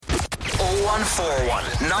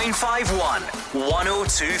0141 951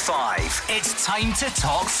 1025. It's time to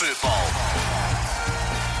talk football.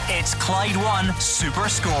 It's Clyde One Super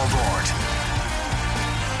Scoreboard.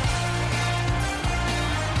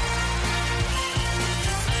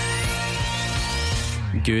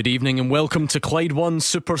 Good evening and welcome to Clyde One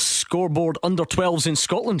Super Scoreboard. Under 12s in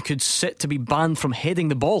Scotland could sit to be banned from heading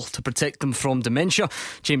the ball to protect them from dementia.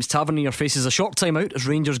 James Tavernier faces a short time out as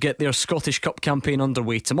Rangers get their Scottish Cup campaign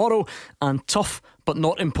underway tomorrow. And tough but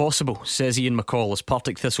not impossible, says Ian McCall, as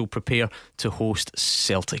Partick Thistle prepare to host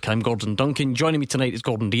Celtic. I'm Gordon Duncan. Joining me tonight is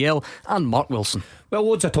Gordon DL and Mark Wilson. Well,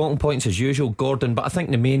 loads of talking points as usual, Gordon, but I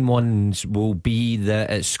think the main ones will be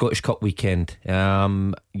that it's Scottish Cup weekend.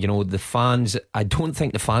 The fans, I don't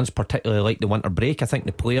think the fans particularly like the winter break. I think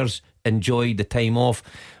the players enjoy the time off,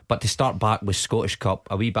 but to start back with Scottish Cup,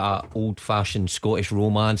 a wee bit of old-fashioned Scottish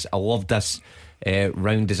romance. I love this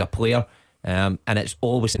round as a player, and it's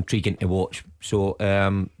always intriguing to watch. So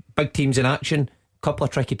big teams in action, couple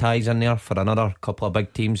of tricky ties in there for another couple of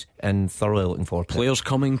big teams, and thoroughly looking forward to players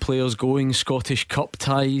coming, players going, Scottish Cup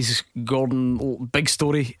ties. Gordon, big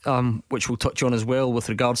story which we'll touch on as well with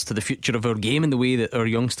regards to the future of our game and the way that our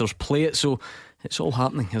youngsters play it. So it's all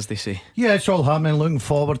happening, as they say. Yeah, it's all happening. Looking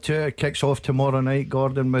forward to it. It kicks off tomorrow night,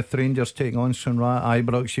 Gordon, with Rangers taking on Sunra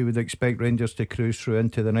Ibrox. You would expect Rangers to cruise through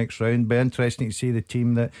into the next round. Be interesting to see the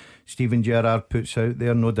team that Stephen Gerrard puts out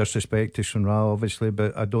there. No disrespect to Sunra, obviously,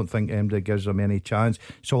 but I don't think MD gives them any chance.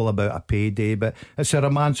 It's all about a payday, but it's a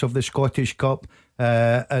romance of the Scottish Cup.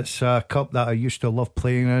 It's a cup that I used to love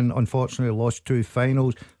playing in. Unfortunately lost 2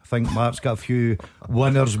 finals. I think Mark's got a few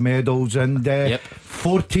winners' medals, and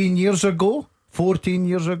 14 years ago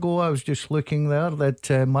I was just looking there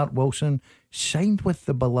that Mark Wilson signed with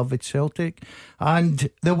the beloved Celtic, and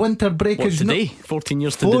the winter break is today. 14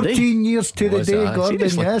 years to the day. 14 years to the day, Gordon.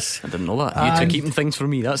 Seriously? Yes, I didn't know that. You two keeping things for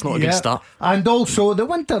me. That's not a good start. And also the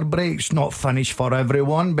winter break's not finished for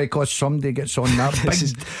everyone, because somebody gets on that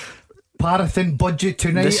big Parathon budget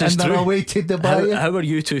tonight and they're away to Dubai. How are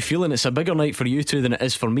you two feeling? It's a bigger night for you two than it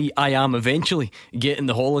is for me. I am eventually getting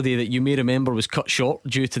the holiday that you may remember was cut short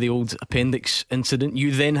due to the old appendix incident.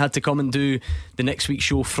 You then had to come and do the next week's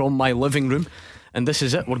show from my living room, and this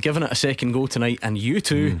is it. We're giving it a second go tonight, and you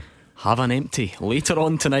two have an empty later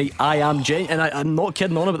on tonight. I am and I'm not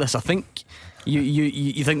kidding on about this. I think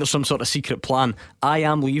you think there's some sort of secret plan. I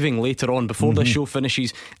am leaving later on before the show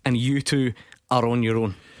finishes, and you two are on your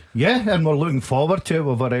own. Yeah, and we're looking forward to it.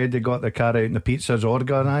 We've already got the car out and the pizzas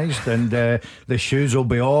organised, and the shoes will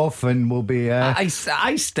be off, and we'll be I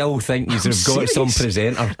still think you've got some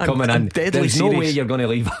presenter coming in. There's no way you're going to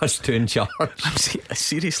leave us two in charge.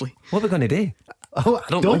 Seriously, what are we going to do?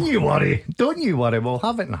 Don't you worry. We'll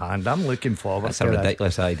have it in hand. I'm looking forward. That's a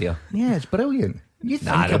ridiculous idea. Yeah, it's brilliant.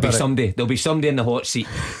 There'll be somebody. There'll be somebody in the hot seat.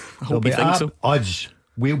 I hope you think so. Us.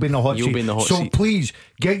 We'll be in the hot You'll seat. Be in the hot so seat. Please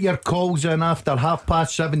get your calls in after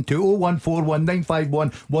 7:30 to 0141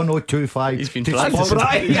 951 1025. He's been practicing.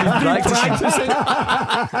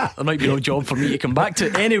 There might be no job for me to come back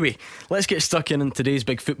to. Anyway, let's get stuck in today's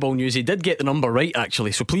big football news. He did get the number right,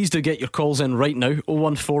 actually, so please do get your calls in right now.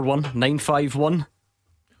 0141 951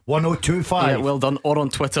 1025. Yeah, well done. Or on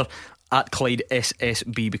Twitter at Clyde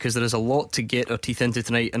SSB, because there is a lot to get our teeth into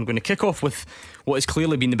tonight. I'm going to kick off with what has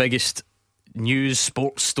clearly been the biggest news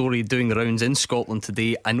sports story doing the rounds in Scotland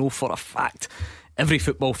today. I know for a fact every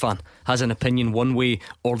football fan has an opinion one way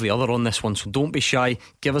or the other on this one, so don't be shy.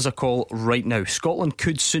 Give us a call right now. Scotland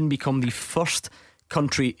could soon become the first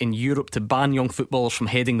country in Europe to ban young footballers from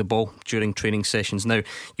heading the ball during training sessions. Now,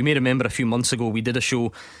 you may remember a few months ago we did a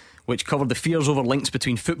show which covered the fears over links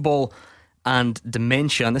between football and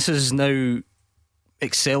dementia, and this is now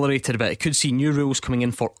accelerated a bit. It could see new rules coming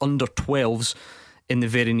in for under 12s in the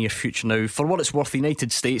very near future. Now, for what it's worth, the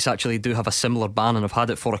United States actually do have a similar ban and have had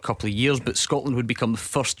it for a couple of years, but Scotland would become the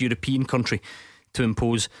first European country to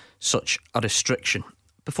impose such a restriction.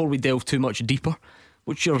 Before we delve too much deeper,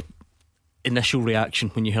 what's your initial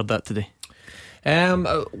reaction when you heard that today?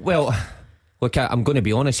 Well, look, I'm going to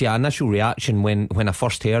be honest. Yeah, initial reaction when I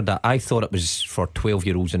first heard that, I thought it was for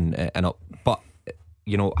 12-year-olds and up. But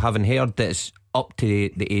having heard that it's up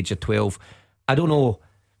to the age of 12, I don't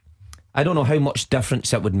know how much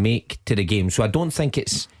difference it would make to the game. So I don't think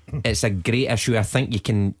it's a great issue. I think you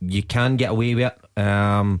can get away with it.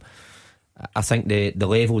 I think the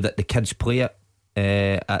level that the kids play at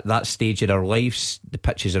that stage of their lives, the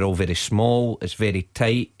pitches are all very small, it's very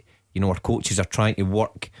tight. Our coaches are trying to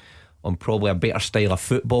work on probably a better style of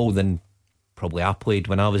football than probably I played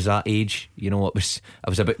when I was that age. I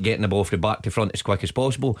was about getting the ball from back to front as quick as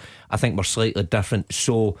possible. I think we're slightly different,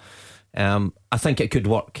 so I think it could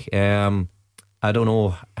work. I don't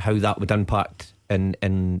know how that would impact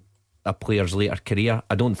in a player's later career.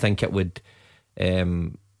 I don't think it would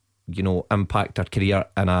impact her career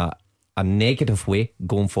in a negative way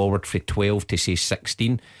going forward from 12 to say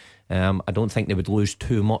 16. I don't think they would lose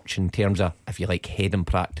too much in terms of, if you like, heading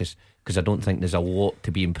practice, because I don't think there's a lot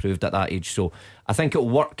to be improved at that age. So I think it'll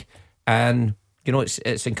work, and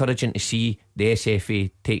it's encouraging to see the SFA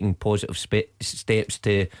taking positive steps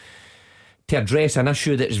to address an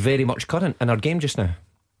issue that is very much current in our game just now.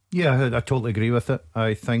 Yeah, I totally agree with it.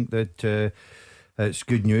 I think that it's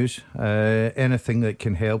good news. Anything that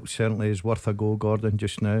can help certainly is worth a go, Gordon,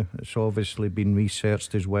 just now. It's obviously been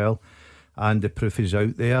researched as well, and the proof is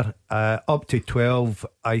out there. Up to 12,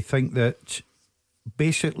 I think that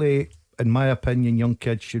basically, in my opinion, young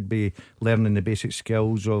kids should be learning the basic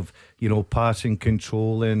skills of, passing,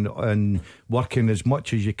 controlling, and working as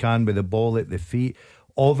much as you can with the ball at the feet.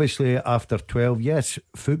 Obviously, after 12, yes,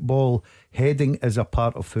 football, heading is a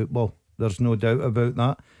part of football. There's no doubt about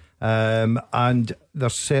that. And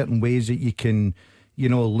there's certain ways that you can,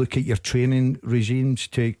 look at your training regimes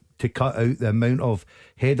to cut out the amount of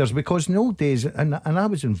headers. Because in the old days, and I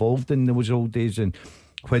was involved in those old days, and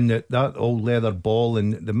when that old leather ball,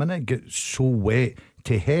 and the minute it gets so wet,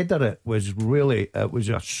 to header it was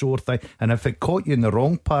a sore thing. And if it caught you in the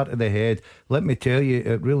wrong part of the head, let me tell you,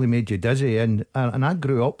 it really made you dizzy. And I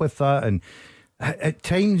grew up with that, and at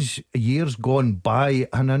times, years gone by,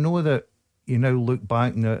 and I know that you now look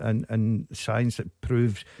back and science that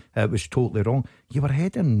proves it was totally wrong. You were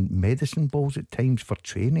heading medicine balls at times for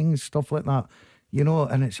training and stuff like that.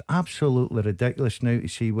 And it's absolutely ridiculous now to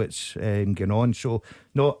see what's going on. So,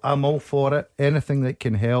 no, I'm all for it. Anything that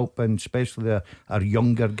can help, and especially our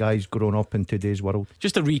younger guys growing up in today's world.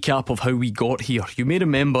 Just a recap of how we got here. You may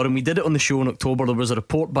remember, and we did it on the show in October, there was a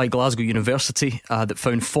report by Glasgow University that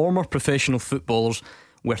found former professional footballers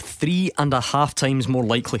were 3.5 times more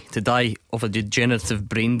likely to die of a degenerative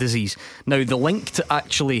brain disease. Now, the link to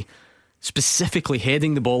actually specifically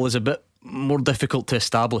heading the ball is a bit more difficult to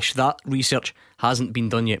establish. That research hasn't been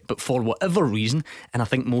done yet, but for whatever reason, and I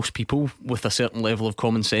think most people with a certain level of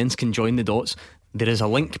common sense can join the dots, there is a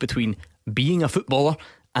link between being a footballer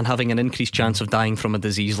and having an increased chance of dying from a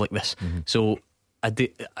disease like this. So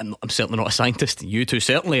I'm certainly not a scientist. You two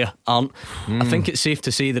certainly aren't. I think it's safe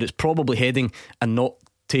to say that it's probably heading and not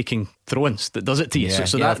taking throw-ins that does it to you.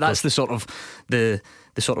 So that's the sort of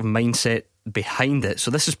mindset behind it. So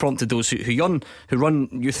this has prompted those who run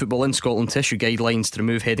youth football in Scotland to issue guidelines to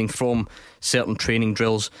remove heading from certain training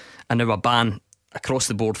drills, and now a ban across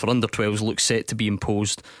the board for under 12s looks set to be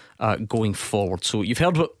imposed going forward. So you've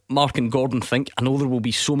heard what Mark and Gordon think. I know there will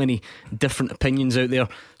be so many different opinions out there,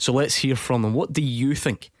 so let's hear from them. What do you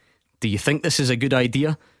think? Do you think this is a good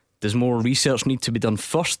idea? Does more research need to be done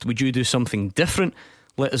first? Would you do something different?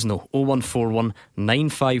 Let us know. 0141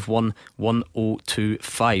 951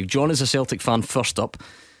 1025. John is a Celtic fan first up.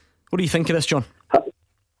 What do you think of this, John?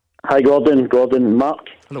 Hi Gordon and Mark.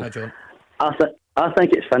 Hello. Hi John. I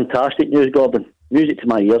think it's fantastic news, Gordon. Music to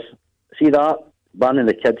my ears. See that? Banning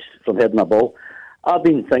the kids from heading a ball. I've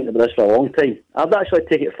been thinking about this for a long time. I'd actually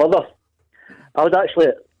take it further. I would actually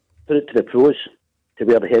put it to the pros to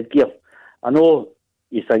wear the headgear. I know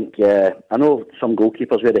you think, I know some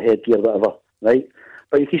goalkeepers wear the headgear, whatever, right?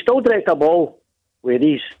 But you can still direct a ball with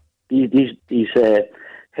these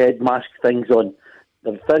head mask things on.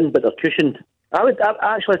 They're thin, but they're cushioned. I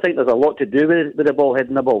actually think there's a lot to do with the ball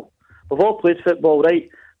heading the ball. We've all played football, right?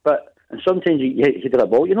 But and sometimes you hit a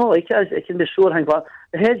ball, it can be sore, things like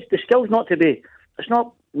that. The skill's not to be. It's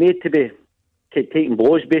not made to be taking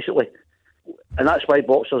blows, basically, and that's why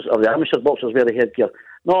boxers or the amateur boxers wear the headgear.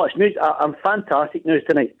 No, it's news. I'm fantastic news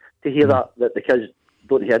tonight to hear that the kids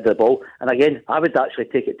don't head the ball. And again, I would actually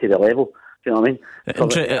take it to the level. Do you know what I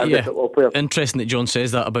mean? Interesting that John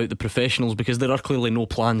says that about the professionals, because there are clearly no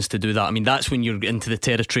plans to do that. I mean, that's when you're into the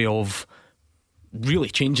territory of really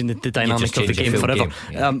changing the dynamic of the game forever.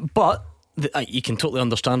 But you can totally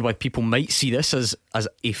understand why people might see this as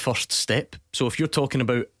a first step. So if you're talking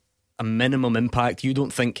about a minimum impact, you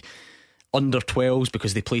don't think under 12s,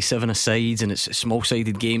 because they play 7-a-sides and it's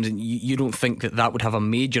small-sided games, and you don't think that would have a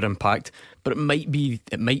major impact, but it might be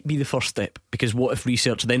the first step. Because what if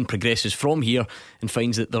research then progresses from here and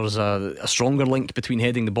finds that there's a stronger link between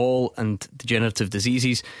heading the ball and degenerative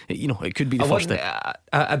diseases? It could be the first step.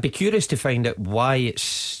 I'd be curious to find out why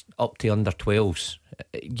it's up to under 12s,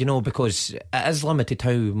 because it is limited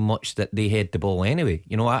how much that they head the ball anyway.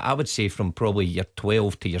 I would say from probably your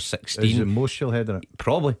 12 to your 16. Is it most you'll head it?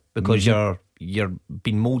 Probably, because you're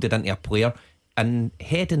being moulded into a player, and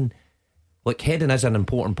heading is an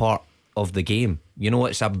important part of the game.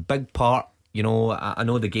 It's a big part You know, I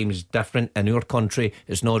know the game's different in our country.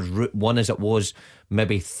 It's not as route one as it was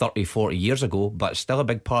maybe 30, 40 years ago, but it's still a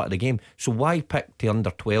big part of the game. So why pick the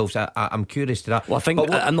under 12s? I'm curious to that. Well, I think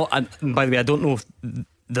I'm not. By the way, I don't know if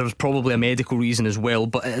there's probably a medical reason as well,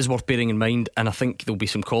 but it is worth bearing in mind, and I think there'll be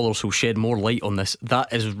some callers who'll shed more light on this.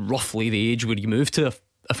 That is roughly the age where you move to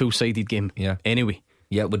a full-sided game. Yeah. Anyway.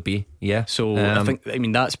 Yeah, it would be. Yeah. So I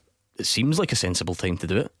mean it seems like a sensible time to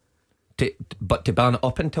do it. But to ban it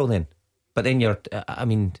up until then. But then you're, I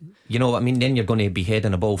mean, you know what I mean? Then you're going to be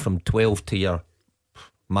heading a ball from 12 to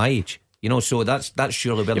my age. You know, so that's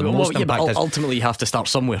surely where the most impact is. Ultimately, you have to start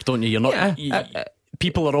somewhere, don't you? You're not.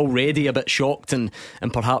 People are already a bit shocked and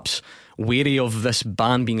perhaps wary of this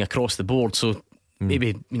ban being across the board. So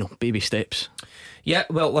maybe baby steps. Yeah,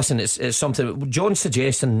 well, listen, it's something. John's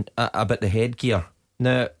suggesting about the headgear.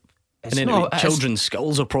 Now, children's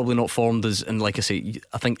skulls are probably not formed as, and like I say,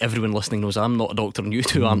 I think everyone listening knows I'm not a doctor and you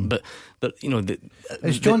two aren't, but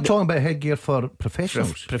is John talking about headgear for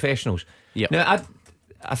professionals? Professionals. Yeah. Now,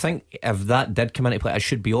 I think if that did come into play, it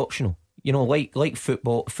should be optional. You know, like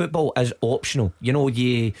football. Football is optional. You know,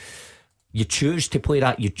 you choose to play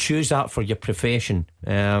that. You choose that for your profession.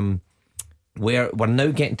 Where we're now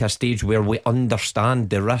getting to a stage where we understand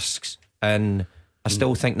the risks, and I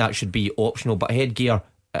still think that should be optional. But headgear,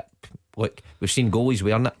 look, we've seen goalies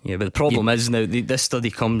wearing it. Yeah, but the problem is now this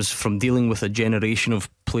study comes from dealing with a generation of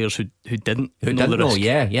players who didn't know the risk.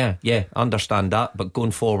 Yeah, understand that. But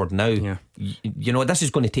going forward now, you know, this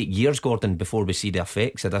is going to take years, Gordon, before we see the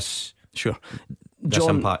effects of this. Sure. This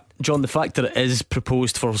impact. John, the fact that it is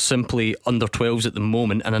proposed for simply under 12s at the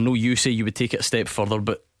moment, and I know you say you would take it a step further,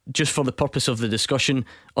 but just for the purpose of the discussion,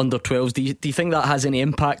 under 12s, do you think that has any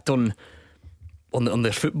impact on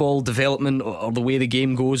their football development or the way the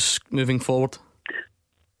game goes moving forward?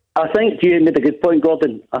 I think you made a good point,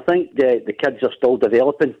 Gordon. I think the kids are still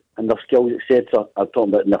developing and their skills, etc. I'm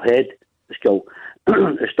talking about in their head. The skill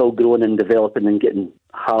is still growing and developing and getting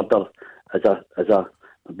harder as a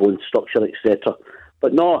bone structure, etc.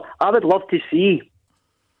 But no, I would love to see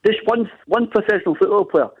this one professional football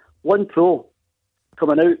player, one pro,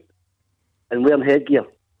 coming out and wearing headgear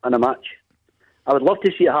in a match. I would love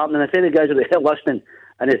to see it happen, and if any guys are there listening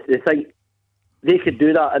and they think they could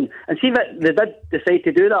do that, and see if they did decide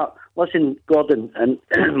to do that. Listen, Gordon and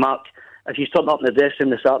Mark, if you turn up in the dressing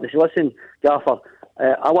room this Saturday, say, listen, Gaffer,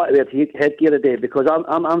 I want to wear headgear today because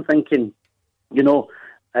I'm thinking, you know,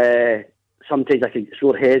 sometimes I could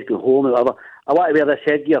sore heads, go home or whatever. I want to wear this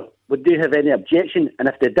headgear. Would they have any objection? And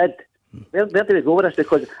if they did, where do we go with this?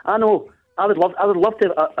 Because I know I would love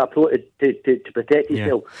to have a pro to protect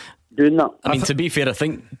yourself. Yeah. Doing that. I mean, to be fair, I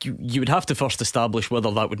think you would have to first establish whether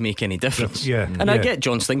that would make any difference. I get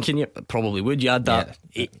John's thinking, it probably would. You add that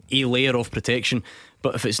a layer of protection,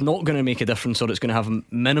 but if it's not going to make a difference or it's going to have a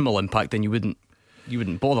minimal impact, then you wouldn't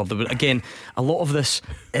bother. But again, a lot of this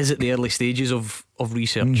is at the early stages of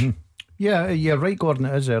research. Mm-hmm. Yeah, you're right, Gordon.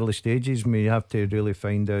 It is early stages. We have to really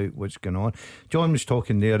find out what's going on. John was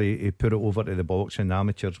talking there. He put it over to the box and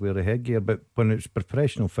amateurs wear the headgear, but when it's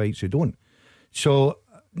professional fights, they don't. So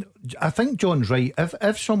I think John's right.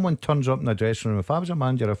 If someone turns up in the dressing room, if I was a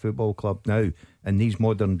manager of a football club now in these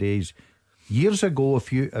modern days, years ago,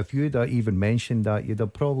 if you'd even mentioned that, you'd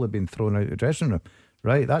have probably been thrown out of the dressing room.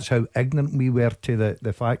 Right? That's how ignorant we were to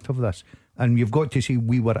the fact of this. And you've got to see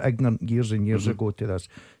we were ignorant years and years ago to this.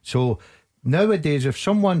 So nowadays, if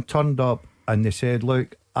someone turned up and they said,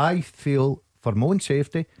 look, I feel for my own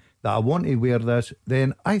safety that I want to wear this,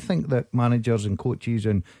 then I think that managers and coaches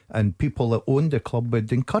and people that own the club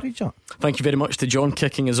would encourage that. Thank you very much to John,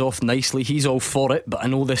 kicking us off nicely. He's all for it, but I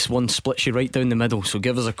know this one splits you right down the middle, so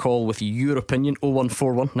give us a call with your opinion.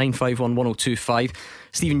 0141 951 1025.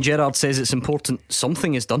 Stephen Gerrard says it's important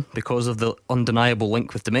something is done because of the undeniable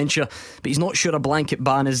link with dementia, but he's not sure a blanket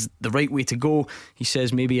ban is the right way to go. He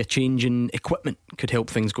says maybe a change in equipment could help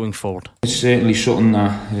things going forward. It's certainly something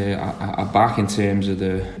that I back in terms of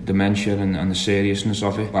the dementia and the seriousness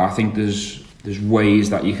of it, but I think there's ways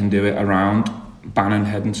that you can do it around banning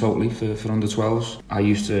heading totally for under 12s. I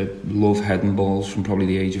used to love heading balls from probably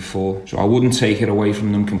the age of 4, so I wouldn't take it away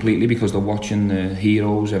from them completely because they're watching the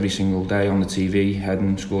heroes every single day on the TV,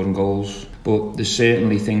 heading, scoring goals. But there's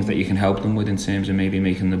certainly things that you can help them with in terms of maybe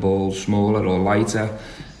making the balls smaller or lighter,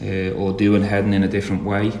 or doing heading in a different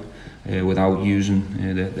way. Without using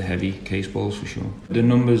the heavy case balls, for sure. The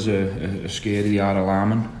numbers are scary, they are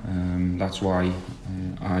alarming. That's why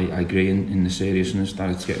I agree in the seriousness that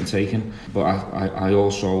it's getting taken. But I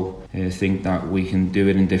also think that we can do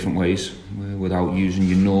it in different ways without using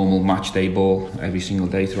your normal match day ball every single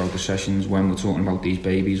day throughout the sessions. When we're talking about these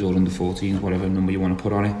babies or under 14s, whatever number you want to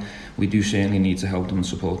put on it, we do certainly need to help them and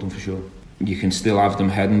support them, for sure. you can still have them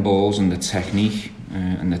heading balls and the technique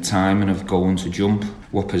and the timing of going to jump,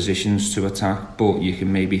 what positions to attack, but you can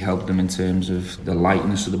maybe help them in terms of the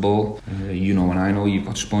lightness of the ball. You know, and I know you've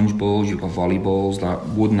got sponge balls, you've got volleyballs that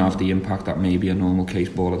wouldn't have the impact that maybe a normal case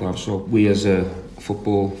ball would have. So we as a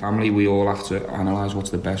football family, we all have to analyse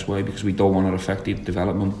what's the best way, because we don't want to affect the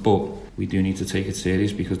development, but we do need to take it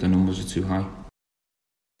serious because the numbers are too high.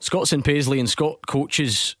 Scott St Paisley, and Scott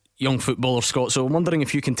coaches young footballers, Scott, so I'm wondering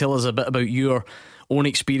if you can tell us a bit about your own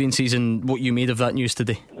experiences and what you made of that news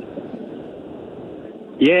today.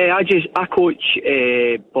 Yeah, I coach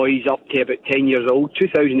boys up to about 10 years old.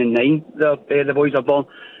 2009 the boys are born,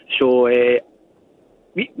 so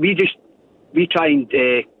we try and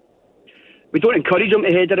we don't encourage them to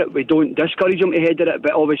header it, we don't discourage them to header it,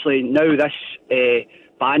 but obviously now this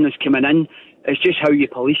ban is coming in. It's just how you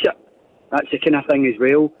police it. That's the kind of thing as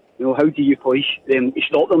well. You know, how do you police them? You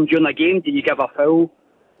stop them during a game? Do you give a foul?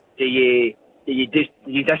 Do you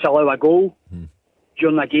disallow a goal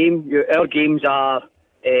during a game? Our games are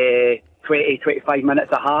 20-25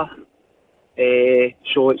 minutes a half.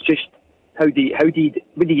 So it's just what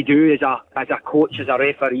do you do as a coach, as a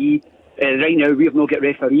referee? Right now we have not got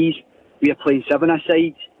referees. We are playing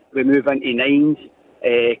 7-a-side. We move into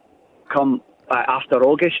 9s come after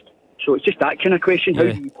August. So it's just that kind of question. How do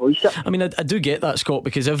you police it? I mean, I do get that, Scott,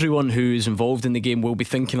 because everyone who's involved in the game will be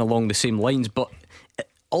thinking along the same lines, but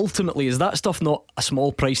ultimately, is that stuff not a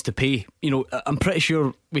small price to pay? You know, I'm pretty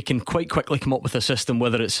sure we can quite quickly come up with a system,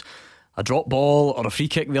 whether it's a drop ball or a free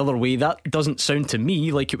kick the other way. That doesn't sound to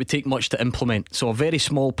me like it would take much to implement. So a very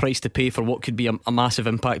small price to pay for what could be a massive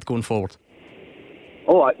impact going forward.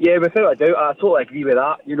 Oh yeah, without a doubt, I totally agree with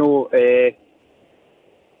that. You know,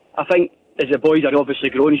 I think as the boys are obviously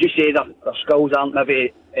growing, as you say, their skills aren't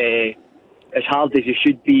maybe as hard as they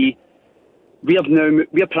should be.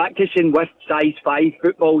 We're practicing with size 5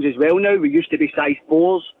 footballs as well now. We used to be size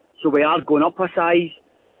 4s, so we are going up a size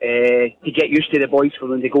to get used to the boys for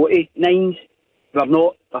when they go to 9s. We're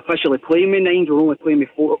not officially playing with 9s, we're only playing with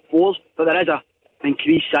 4s, but there is a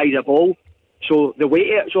increased size of ball, so the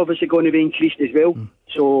weight of it's obviously going to be increased as well.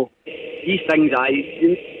 So these things, I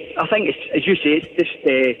think it's, as you say, it's just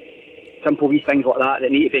simple wee things like that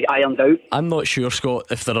need to be ironed out. I'm not sure, Scott,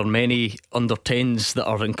 if there are many under 10s that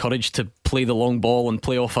are encouraged to play the long ball and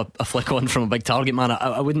play off a flick on from a big target man.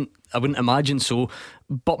 I wouldn't imagine so.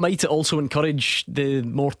 But might it also encourage the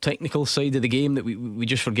more technical side of the game, that we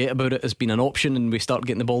just forget about it as being an option and we start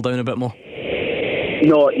getting the ball down a bit more?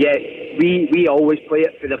 No, yeah, we always play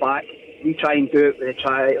it for the back. We try and do it with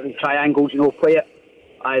the triangles, you know, play it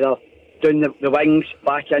either down the wings,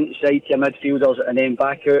 back inside to midfielders and then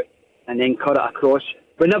back out and then cut it across.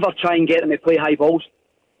 We never try and get them to play high balls.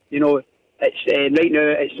 You know, it's right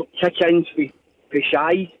now it's kick-ins for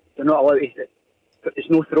shy. They're not allowed to. There's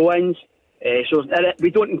no throw-ins. So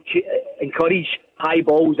we don't encourage high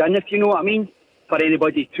balls in, if you know what I mean, for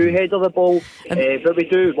anybody to header the ball. But we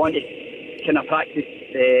do want to kind of practice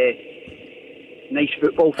nice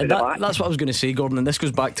football for the back. That's what I was going to say, Gordon, and this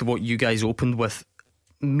goes back to what you guys opened with.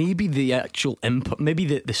 Maybe the actual impact, maybe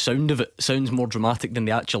the sound of it sounds more dramatic than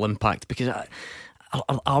the actual impact, because are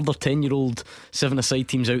there 10-year-old 7-a-side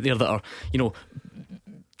teams out there that are, you know,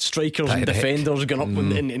 strikers and defenders going up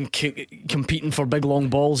and competing for big long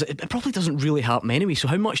balls? It probably doesn't really happen anyway. So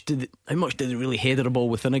how much do they really header a ball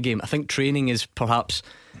within a game? I think training is perhaps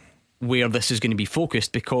where this is going to be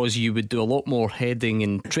focused, because you would do a lot more heading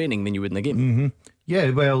in training than you would in a game.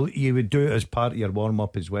 Yeah, well, you would do it as part of your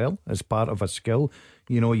warm-up as well, as part of a skill.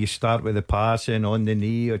 You know, you start with the passing on the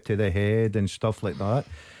knee or to the head and stuff like that.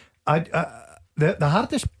 The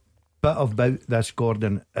hardest bit about this,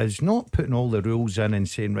 Gordon, is not putting all the rules in and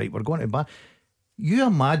saying, right, we're going to ban. You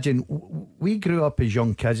imagine, we grew up as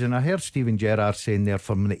young kids, and I heard Steven Gerrard saying there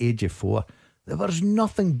from the age of 4, there was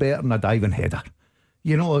nothing better than a diving header.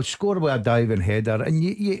 You know, score with a diving header, and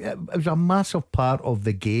it was a massive part of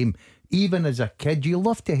the game. Even as a kid, you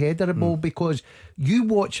love to header a ball, because you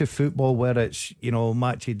watch a football where it's, you know,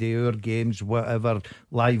 match of the hour games, whatever,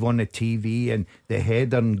 live on the TV, and the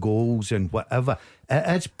header and goals and whatever.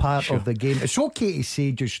 It is part of the game. It's okay to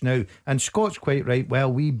say just now, and Scott's quite right,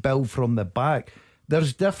 well, we build from the back.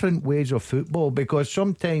 There's different ways of football, because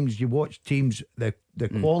sometimes you watch teams, the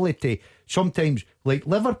quality, sometimes, like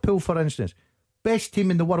Liverpool for instance, best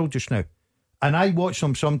team in the world just now, and I watch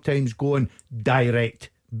them sometimes going direct,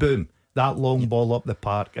 boom, that long ball up the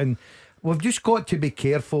park. And we've just got to be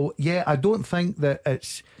careful. Yeah, I don't think that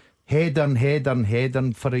it's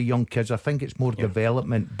heading for the young kids. I think it's more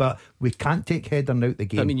development, but we can't take heading out the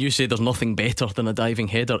game. I mean, you say there's nothing better than a diving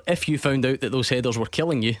header. If you found out that those headers were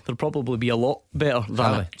killing you, there'd probably be a lot better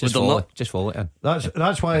than it. Just follow it in.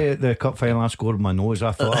 That's why at the cup final I scored my nose.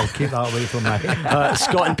 I thought I'll keep that away from my head.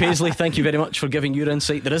 Scott and Paisley, thank you very much for giving your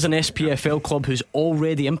insight. There is an SPFL club who's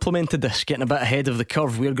already implemented this, getting a bit ahead of the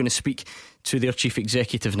curve. We're going to speak to their chief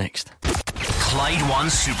executive next. Clyde One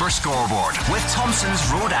Super Scoreboard with Thompson's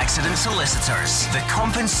Road Accident Solicitors. The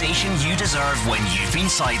compensation you deserve when you've been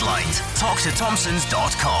sidelined. Talk to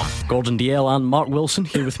Thompsons.com. Gordon Dalziel and Mark Wilson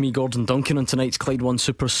here with me, Gordon Duncan, on tonight's Clyde One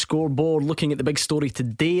Super Scoreboard, looking at the big story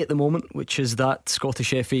today at the moment, which is that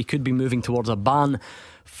Scottish FA could be moving towards a ban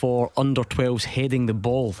for under 12s heading the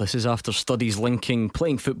ball. This is after studies linking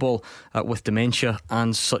playing football with dementia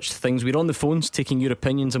and such things. We're on the phones taking your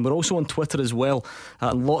opinions, and we're also on Twitter as well,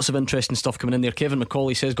 and lots of interesting stuff coming in there. Kevin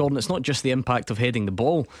McCauley says, Gordon, it's not just the impact of heading the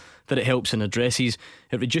ball that it helps and addresses.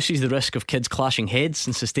 It reduces the risk of kids clashing heads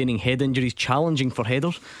and sustaining head injuries, challenging for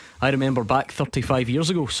headers. I remember back 35 years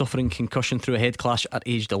ago suffering concussion through a head clash at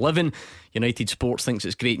aged 11. United Sports thinks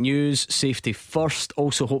it's great news. Safety first.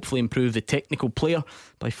 Also hopefully improve the technical player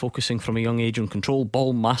by focusing from a young age on control,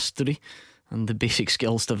 ball mastery and the basic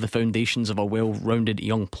skills to have the foundations of a well-rounded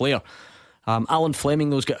young player. Alan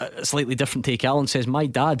Fleming, those got a slightly different take. Alan says, my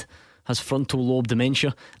dad has frontal lobe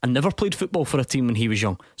dementia and never played football for a team when he was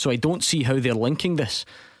young, so I don't see how they're linking this.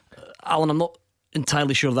 Alan, I'm not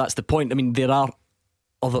entirely sure that's the point. I mean, there are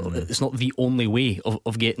other, it's not the only way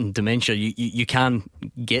of getting dementia. You can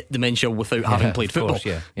get dementia without having played football.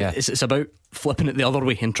 Course, yeah. It's about flipping it the other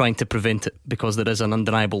way and trying to prevent it, because there is an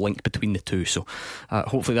undeniable link between the two. So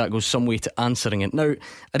hopefully that goes some way to answering it. Now,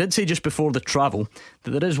 I did say just before the travel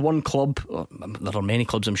that there is one club, there are many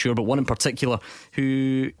clubs I'm sure, but one in particular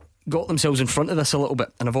who got themselves in front of this a little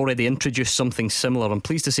bit and have already introduced something similar. I'm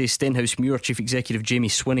pleased to say Stenhousemuir Chief Executive Jamie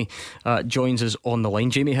Swinney joins us on the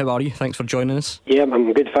line. Jamie, how are you? Thanks for joining us. Yeah,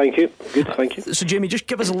 I'm good, thank you. So Jamie, just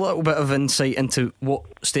give us a little bit of insight into what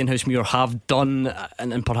Stenhousemuir have done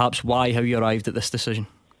and perhaps why, how you arrived at this decision.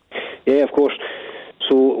 Yeah, of course.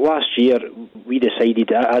 So last year we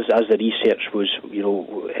decided, as the research was,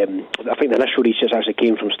 I think the initial research actually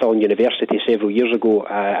came from Stirling University several years ago,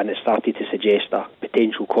 and it started to suggest a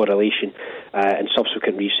potential correlation, and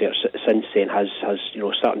subsequent research since then has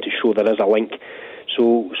starting to show there is a link.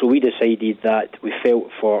 So we decided that we felt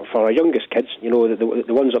for our youngest kids, the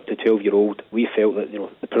ones up to 12-year-old, we felt that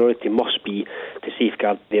the priority must be to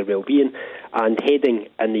safeguard their well-being, and heading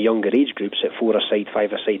in the younger age groups at 4-a-side,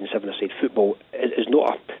 5-a-side and 7-a-side football is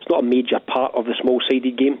not a major part of the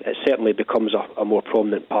small-sided game. It certainly becomes a more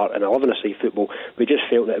prominent part in 11-a-side football. We just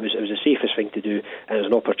felt that it was the safest thing to do, and it was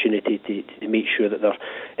an opportunity to make sure that there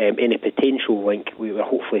any potential link, we were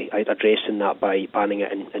hopefully addressing that by banning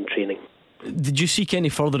it in training. Did you seek any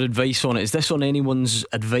further advice on it? Is this on anyone's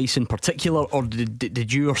advice in particular, or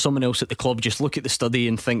did you or someone else at the club just look at the study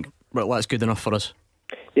and think, right, that's good enough for us?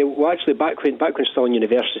 Yeah, well, actually, back when Stirling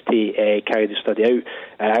University carried the study out,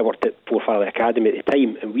 I worked at Forfarley Academy at the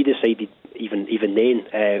time, and we decided even then,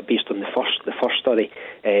 based on the first study,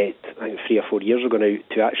 I think 3 or 4 years ago now,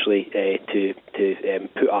 to actually to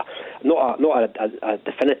put not a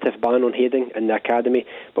definitive ban on heading in the academy,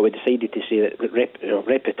 but we decided to say that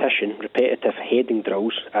repetitive heading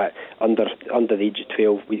drills under the age of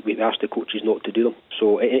 12, we asked the coaches not to do them.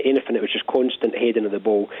 So anything that was just constant heading of the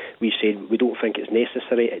ball, we said we don't think it's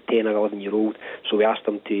necessary at 10 or 11-year-old. So we asked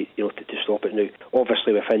them to stop it now.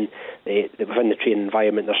 Obviously within the training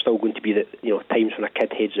environment, there's still going to be times when a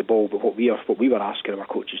kid heads the ball. But what we were asking our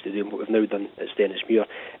coaches to do, and what we've now done at Stenhousemuir,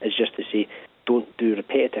 is just to say, don't do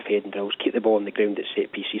repetitive heading drills, keep the ball on the ground at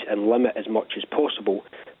set pieces, and limit as much as possible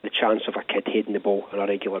the chance of a kid heading the ball on a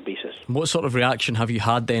regular basis. What sort of reaction have you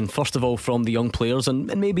had then, first of all from the young players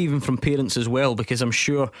and maybe even from parents as well, because I'm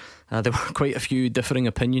sure there were quite a few differing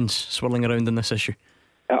opinions swirling around in this issue?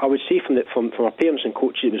 I would say from our parents and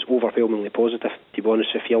coaches, it was overwhelmingly positive, to be honest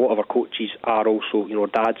with you. A lot of our coaches are also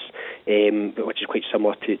dads, which is quite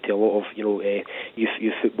similar to a lot of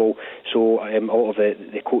youth football. So a lot of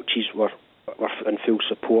the coaches were in full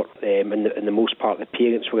support, and in the most part the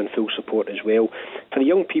parents were in full support as well. For the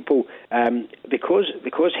young people,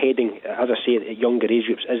 because heading, as I say, at younger age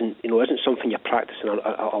groups isn't something you're practicing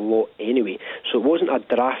a lot anyway. So it wasn't a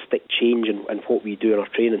drastic change in what we do in our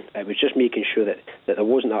training. It was just making sure that there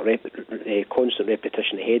wasn't that constant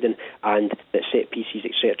repetition of heading, and that set pieces,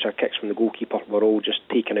 etc., kicks from the goalkeeper were all just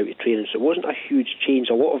taken out of training. So it wasn't a huge change.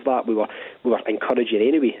 A lot of that we were encouraging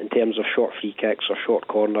anyway, in terms of short free kicks or short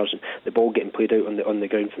corners and the ball getting played out on the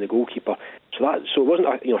ground from the goalkeeper. So it wasn't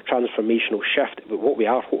a transformational shift, but what we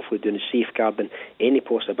are hopefully doing is safeguarding any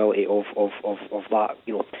possibility of that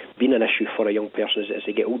being an issue for a young person as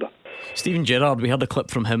they get older. Steven Gerrard, we heard a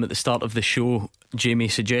clip from him at the start of the show, Jamie,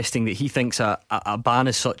 suggesting that he thinks a ban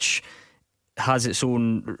as such has its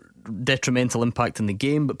own detrimental impact in the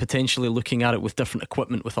game, but potentially looking at it with different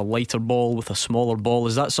equipment, with a lighter ball, with a smaller ball.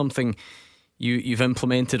 Is that something you've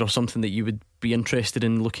implemented, or something that you would be interested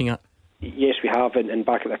in looking at? Yes, we have, and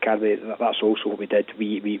back at the academy, that's also what we did.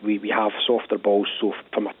 We have softer balls, so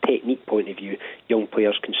from a technique point of view, young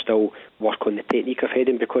players can still work on the technique of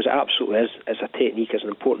heading, because it absolutely is a technique, is an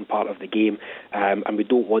important part of the game, and we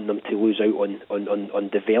don't want them to lose out on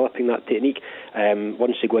developing that technique.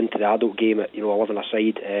 Once they go into the adult game at 11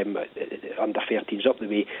 aside, under 13s up the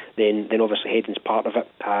way, then obviously heading's part of it,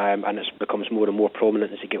 and it becomes more and more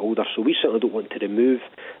prominent as they get older. So we certainly don't want to remove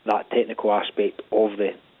that technical aspect of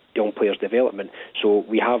the young players' development, so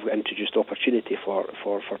we have introduced opportunity for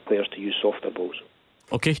players to use softer balls.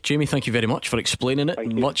 Okay, Jamie, thank you very much for explaining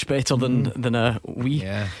it. Much better than we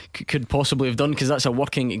could possibly have done, because that's a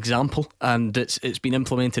working example and it's been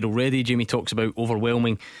implemented already. Jamie talks about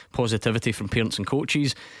overwhelming positivity from parents and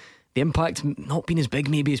coaches. The impact not being as big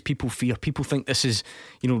maybe as people fear. People think this is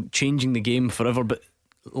changing the game forever, but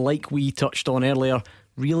like we touched on earlier,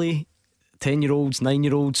 really 10-year-olds,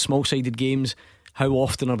 9-year-olds, small-sided games, how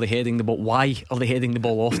often are they heading the ball? Why are they heading the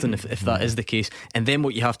ball often if that is the case? And then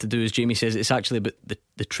what you have to do, as Jamie says, it's actually about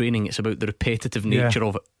the training. It's about the repetitive nature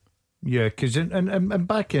of it. Yeah, because and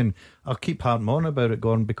back in, I'll keep harping on about it,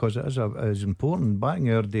 Gordon, because it is important. Back in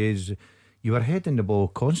our days, you were heading the ball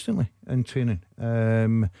constantly in training.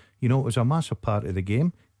 It was a massive part of the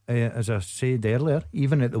game. As I said earlier,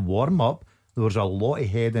 even at the warm-up, there was a lot of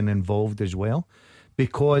heading involved as well.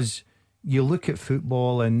 Because you look at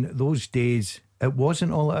football in those days, it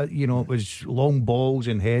wasn't all that, it was long balls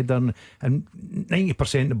and header, and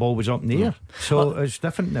 90% of the ball was up in the air. So it's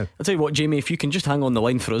different now. I'll tell you what, Jamie, if you can just hang on the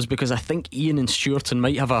line for us, because I think Ian and Stuarton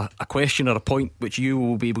might have a question or a point which you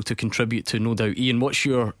will be able to contribute to, no doubt. Ian, what's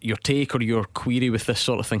your take or your query with this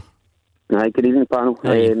sort of thing? Hi, good evening, panel.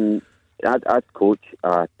 I'd coach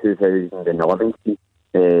a 2011 team,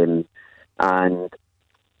 and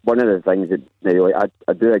one of the things that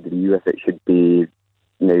I do agree with, it should be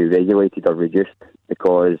regulated or reduced,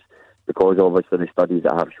 because obviously the studies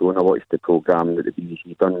that have shown, I watched the programme that the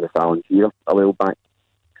BBC done with Alan Shearer a while back,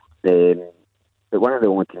 but one of the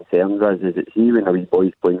only concerns is that, see, when a wee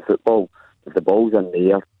boy's playing football, if the ball's in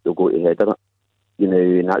the air, they'll go to header it,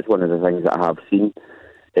 and that's one of the things that I have seen.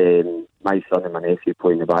 My son and my nephew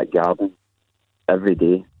play in the back garden every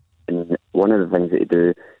day, and one of the things that they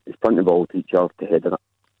do is punt the ball to each other to header it,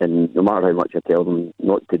 and no matter how much I tell them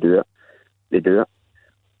not to do it, they do it.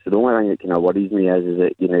 So the only thing that kind of worries me is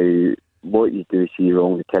that, what you do see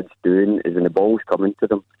wrong the kids doing is when the ball's coming to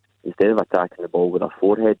them, instead of attacking the ball with their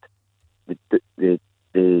forehead,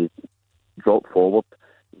 they drop forward,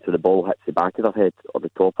 so the ball hits the back of their head or the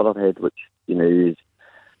top of their head, which, is,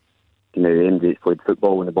 MJ's played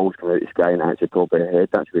football, when the ball's coming out of the sky and it hits the top of their head,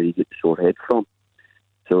 that's where you get the sore head from.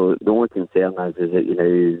 So the only concern is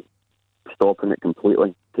that, stopping it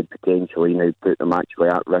completely could potentially put them actually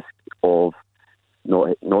at risk of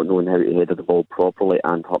not knowing how to header the ball properly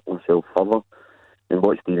and hurt themselves further. And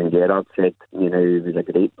what Steven Gerrard said, was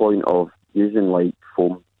a great point of using like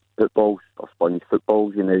foam footballs or sponge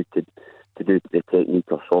footballs, to do the technique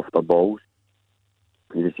of softer balls.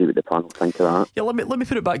 You just see what the panel think of that. Yeah, let me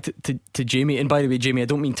put it back to Jamie. And by the way, Jamie, I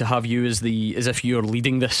don't mean to have you as if you're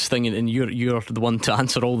leading this thing and you're the one to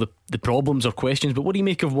answer all the problems or questions. But what do you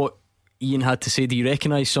make of what Ian had to say? Do you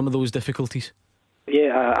recognise some of those difficulties?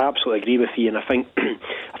 Yeah, I absolutely agree with Ian. I think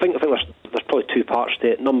there's probably two parts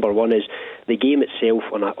to it. Number one is the game itself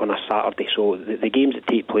on a Saturday. So the games that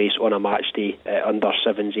take place on a match day, under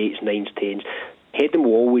 7s, 8s, 9s, 10s, heading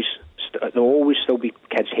will there'll always still be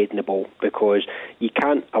kids heading the ball, because you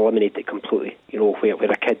can't eliminate it completely.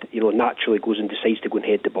 Where a kid naturally goes and decides to go and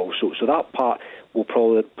head the ball. So that part will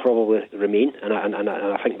probably remain, and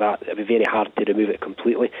I think that it'd be very hard to remove it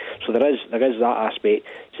completely. So there is that aspect.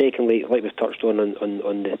 Secondly, like we've touched on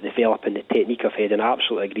the developing the technique of heading, I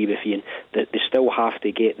absolutely agree with Ian that they still have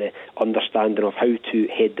to get the understanding of how to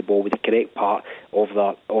head the ball with the correct part of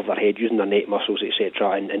their head, using their neck muscles,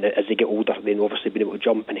 etc. And as they get older, then obviously being able to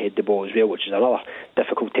jump and head the ball as well, which is another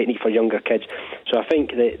difficult technique for younger kids. So I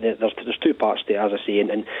think that there's two parts to it, as I say,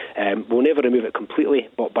 and we'll never remove it completely,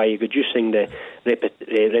 but by reducing the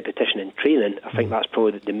repetition and training, I think that's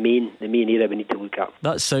probably the main area we need to look at.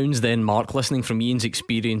 That sounds then, Mark, listening from Ian's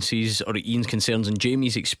experience, experiences, or Ian's concerns and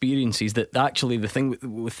Jamie's experiences, that actually the thing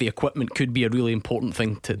with the equipment could be a really important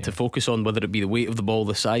thing to focus on, whether it be the weight of the ball,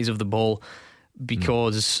 the size of the ball,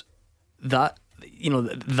 because that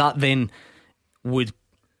then would,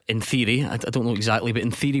 in theory, I don't know exactly, but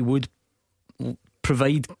in theory would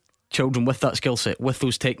provide children with that skill set, with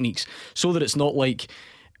those techniques, so that it's not like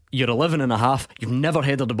you're 11 and a half, you've never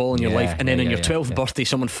headed the ball in your life, and then on your 12th birthday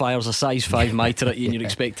someone fires a size 5 mitre at you and you're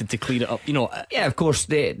expected to clear it up, Yeah, of course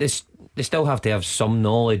they still have to have some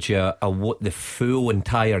knowledge of what the full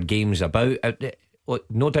entire game's about.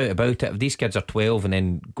 No doubt about it. If these kids are 12 and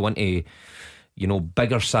then go into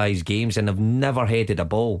bigger size games and have never headed a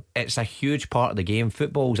ball, it's a huge part of the game.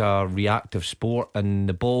 Football's a reactive sport, and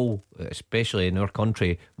the ball, especially in our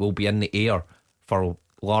country, will be in the air for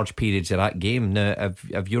large periods of that game. Now,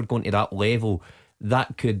 if you're going to that level,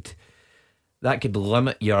 that could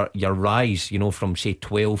limit your rise, from say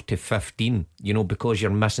 12 to 15, because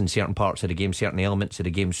you're missing certain parts of the game, certain elements of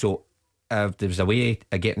the game. So if there's a way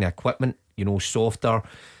of getting the equipment, softer,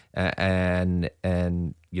 and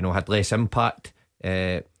had less impact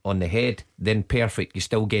on the head, then perfect. You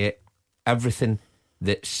still get everything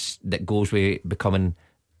that goes with becoming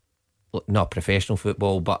not professional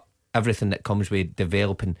football, but everything that comes with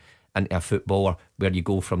developing into a footballer, where you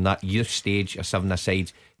go from that youth stage of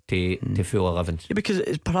 7-a-side to full 11s. Yeah, because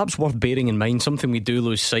it's perhaps worth bearing in mind something we do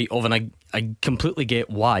lose sight of, and I completely get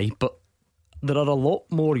why, but there are a lot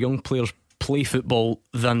more young players play football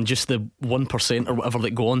than just the 1% or whatever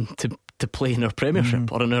that go on to play in our Premiership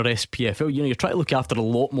or in our SPFL. You're trying to look after a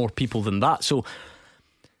lot more people than that. So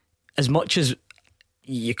as much as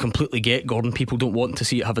you completely get, Gordon, people don't want to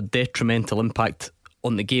see it have a detrimental impact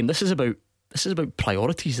on the game, this is about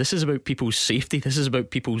priorities. This is about people's safety. This is about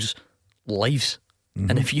people's lives.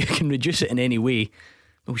 And if you can reduce it in any way,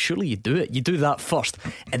 well, surely you do it. You do that first,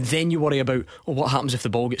 and then you worry about what happens if the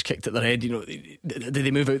ball gets kicked at their head. Do they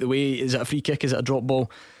move out the way? Is it a free kick? Is it a drop ball?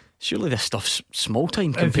 Surely this stuff's small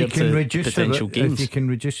time compared to potential games. If you can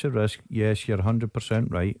reduce the risk, yes, you're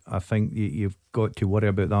 100% right. I think you've got to worry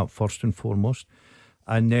about that first and foremost,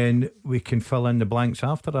 and then we can fill in the blanks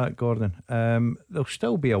after that, Gordon. There'll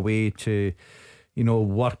still be a way to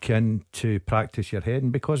work in to practice your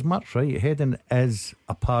heading, because Mark's right, heading is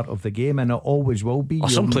a part of the game, and it always will be.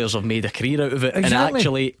 Some players have made a career out of it, and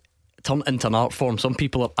actually turned into an art form. Some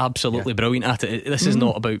people are absolutely brilliant at it. This is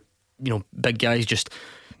not about big guys just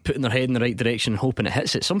putting their head in the right direction and hoping it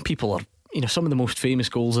hits it. Some people are, some of the most famous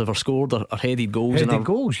goals ever scored are headed goals, are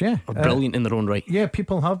brilliant in their own right. Yeah,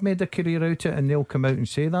 people have made a career out of it, and they'll come out and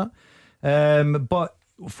say that. But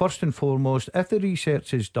first and foremost, if the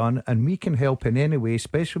research is done and we can help in any way,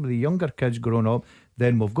 especially with the younger kids growing up,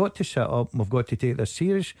 then we've got to sit up, we've got to take this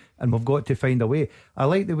serious, and we've got to find a way. I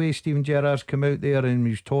like the way Steven Gerrard's come out there and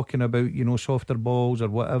he's talking about softer balls or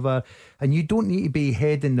whatever, and you don't need to be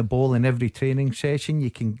heading the ball in every training session. You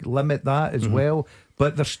can limit that as well,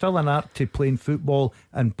 but there's still an art to playing football,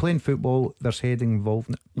 and playing football, there's heading involved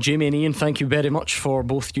in it. Jamie and Ian, thank you very much for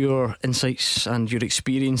both your insights and your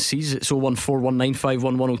experiences. It's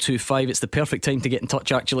 01419511025. It's the perfect time to get in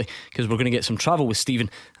touch, actually, because we're going to get some travel with Stephen,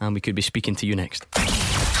 and we could be speaking to you next.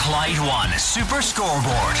 Clyde One Super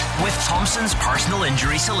Scoreboard with Thompson's Personal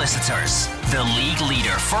Injury Solicitors, the league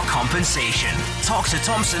leader for compensation. Talk to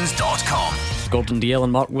Thompsons.com. Gordon Dalziel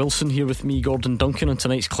and Mark Wilson here with me, Gordon Duncan, on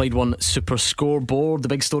tonight's Clyde One Super Scoreboard. The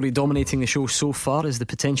big story dominating the show so far is the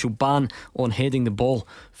potential ban on heading the ball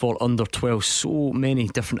for under 12. So many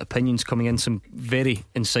different opinions coming in, some very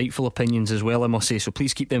insightful opinions as well, I must say, so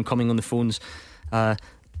please keep them coming on the phones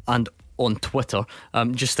and on Twitter.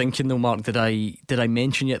 Just thinking though, Mark, did I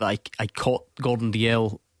mention yet that I caught Gordon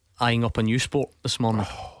Dalziel eyeing up a new sport this morning?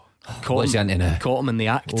 Caught him in the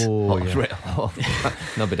act.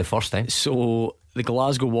 Not be the first time. So the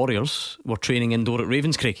Glasgow Warriors were training indoor at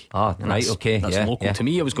Ravenscraig. Right, okay. That's local to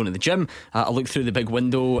me. I was going to the gym. I looked through the big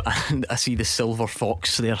window and I see the Silver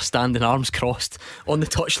Fox there, standing arms crossed on the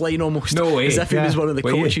touchline almost. No way. As if he was one of the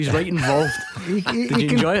coaches, right involved. Did you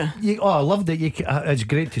enjoy it? I loved it. It's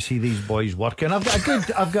great to see these boys working. I've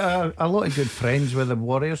got a lot of good friends with the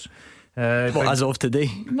Warriors. As of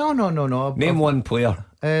today? No. Name one player.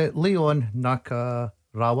 Leon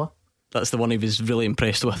Nakarawa. That's the one he was really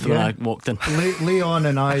impressed with when I walked in. Leon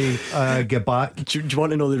and I get back. Do you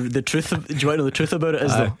want to know the truth? Do you want to know the truth about it?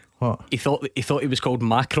 Is though what? He thought he was called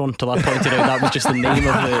Macron till I pointed out that was just the name of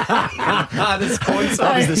the sponsor.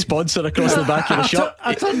 That was the sponsor across the back of the shop.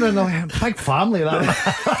 I don't know, big family that.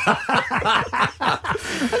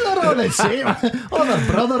 They're all the same. All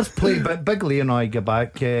their brothers play, but Big Leon and I get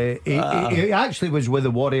back. He actually was with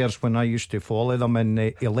the Warriors when I used to follow them,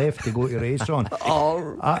 and he left to go to race on.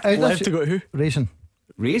 Left to go to who? Racing.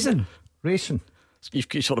 Raisin.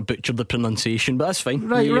 You've sort of butchered the pronunciation, but that's fine.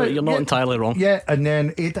 Right, You're not entirely wrong. Yeah, and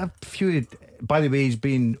then he had a few. By the way, he's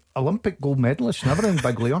been Olympic gold medalist and everything,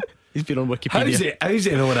 Big Leon. He's been on Wikipedia. How's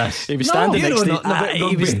he know this? He was standing next to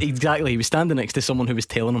he he was standing next to someone who was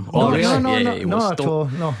telling him. No, really? not at all.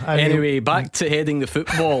 No. Anyway, back to heading the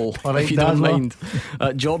football. All right, if you don't Dazzler. mind.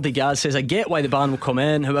 Jordy Gaz says, I get why the ban will come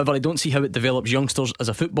in. However, I don't see how it develops youngsters as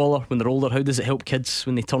a footballer when they're older. How does it help kids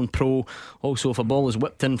when they turn pro? Also, if a ball is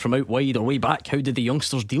whipped in from out wide or way back, how do the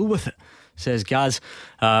youngsters deal with it? Says Gaz.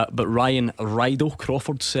 But Ryan Rido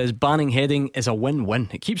Crawford says banning heading is a win-win.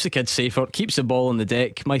 It keeps the kids safer, keeps the ball on the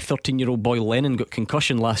deck. My 13-year-old boy Lennon got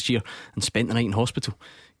concussion last year and spent the night in hospital.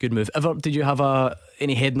 Good move. Ever did you have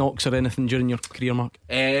any head knocks or anything during your career, Mark?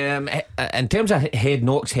 In terms of head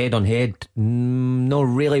knocks, head on head, no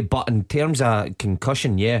really. But in terms of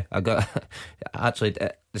concussion, yeah, I got actually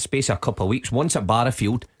the space of a couple of weeks. Once at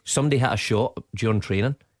Barrafield, somebody hit a shot during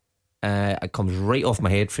training. It comes right off my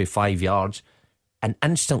head for 5 yards, and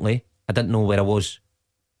instantly I didn't know where I was.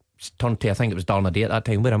 Turned to, I think it was Darnadie at that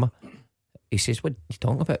time. Where am I? He says, "What are you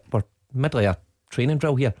talking about? We're middle of a training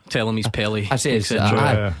drill here." Tell him he's Pelly. I says,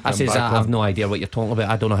 I have no idea what you're talking about.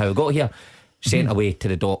 I don't know how I got here. Sent away to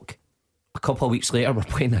the dock. A couple of weeks later, we're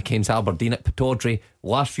playing against Aberdeen at Pittodrie.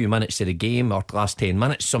 Last few minutes of the game, or last 10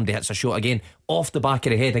 minutes, somebody hits a shot again off the back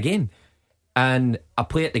of the head again. And I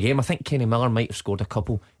play at the game. I think Kenny Miller might have scored a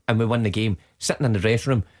couple, and we win the game. Sitting in the dressing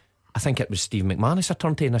room, I think it was Steve McManus I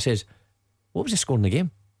turned to, and I says, "What was the score in the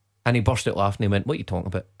game?" And he burst out laughing. He went, "What are you talking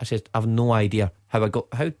about?" I said, "I've no idea how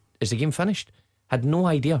is the game finished?" Had no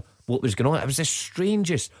idea what was going on. It was the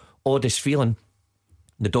strangest, oddest feeling.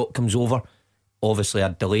 The doc comes over. Obviously, I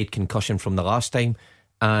had delayed concussion from the last time,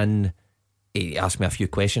 and he asked me a few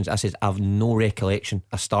questions. I said, "I've no recollection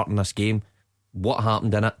of starting this game. What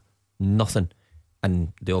happened in it? Nothing."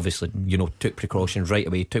 And they obviously, took precautions right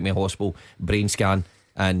away. Took me to hospital, brain scan,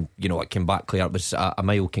 and it came back clear. It was a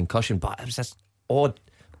mild concussion, but it was this odd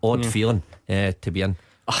feeling to be in.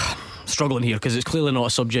 Struggling here because it's clearly not a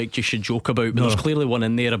subject you should joke about, but there's clearly one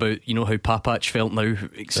in there about how Papach felt now,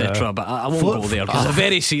 etc. But I won't go there because it's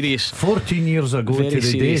very serious. 14 years ago to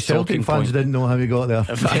the day, Celtic fans didn't know how he got there.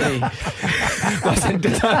 Listen,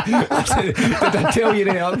 did I tell you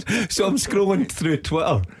that? So I'm scrolling through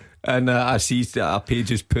Twitter and I see a page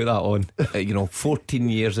has put that on. 14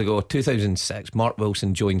 years ago, 2006, Mark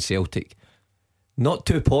Wilson joined Celtic. Not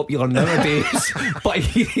too popular nowadays, but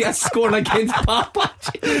he is scoring against Papach.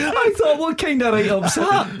 I thought, what kind of write-up's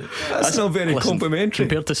that? That's not very complimentary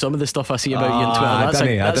compared to some of the stuff I see about you on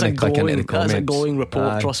Twitter. That's a glowing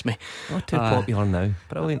report, trust me. Not too popular now.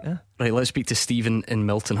 Brilliant, eh? Right, let's speak to Stephen in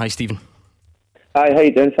Milton. Hi, Stephen. Hi, how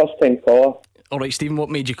you doing? First time caller. Alright, Stephen, what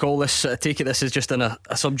made you call this? I take it this is just in a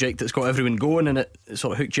subject that's got everyone going and it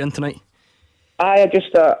sort of hooked you in tonight. I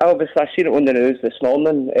obviously I seen it on the news this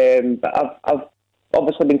morning, but I've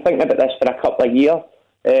obviously been thinking about this for a couple of years.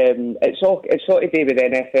 It's all to do with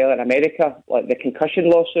NFL in America, like the concussion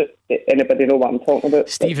lawsuit. Anybody know what I'm talking about?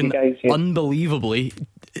 Stephen, unbelievably,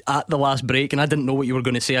 at the last break, and I didn't know what you were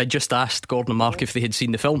going to say, I just asked Gordon and Mark if they had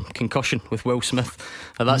seen the film Concussion with Will Smith.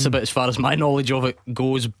 Now, that's about as far as my knowledge of it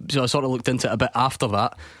goes, so I sort of looked into it a bit after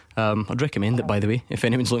that. I'd recommend it, by the way, if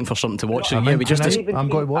anyone's looking for something to watch. So I'm going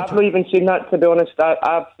to watch I've not even seen that, to be honest.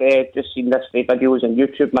 I've just seen this videos on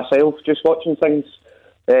YouTube myself, just watching things.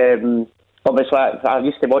 Obviously I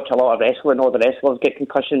used to watch a lot of wrestling. All the wrestlers get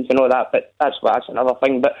concussions and all that, but that's another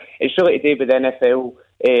thing. But it's really to do with the NFL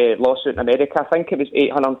lawsuit in America. I think it was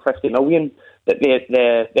 $850 million that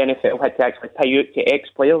the NFL had to actually pay out to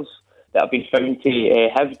ex-players that have been found to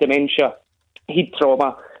have dementia, heat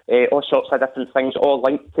trauma, all sorts of different things, all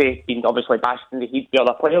linked to being obviously bashed in the heat by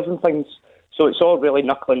other players and things. So it's all really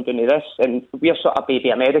knuckling down to this, and we're sort of baby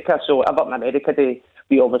America, so Everton America Day,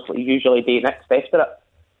 we obviously usually do next after it.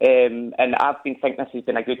 And I've been thinking this has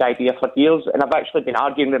been a good idea for years, and I've actually been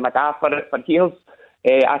arguing with my dad for it for years.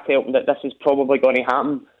 I tell him that this is probably going to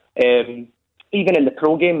happen. Even in the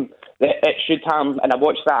pro game, that it should happen. And I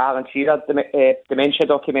watched that Alan Shearer dementia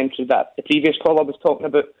documentary that the previous caller was talking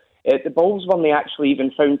about. The balls weren't actually even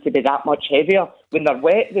found to be that much heavier. When they're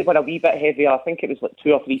wet, they were a wee bit heavier. I think it was like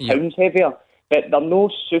 2 or 3 pounds heavier. But they're no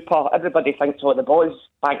super. Everybody thinks, the boys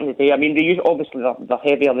back in the day. I mean, obviously they're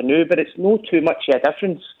heavier than now, but it's no too much of a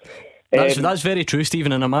difference. That's very true,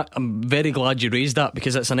 Stephen, and I'm very glad you raised that,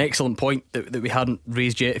 because it's an excellent point that we hadn't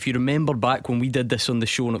raised yet. If you remember back when we did this on the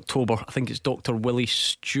show in October, I think it's Dr. Willie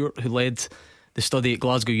Stewart who led the study at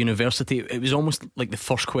Glasgow University. It was almost like the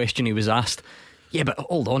first question he was asked. Yeah, but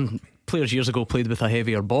hold on, players years ago played with a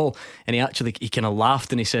heavier ball, and he kind of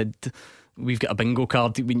laughed and he said, we've got a bingo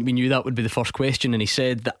card. We knew that would be the first question, and he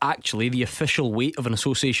said that actually the official weight of an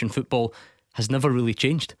association football has never really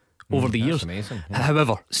changed over the years. Amazing, yeah.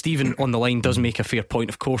 However, Stephen on the line does make a fair point.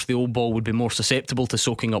 Of course, the old ball would be more susceptible to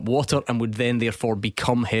soaking up water and would then therefore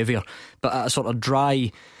become heavier. But at a sort of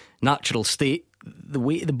dry, natural state, the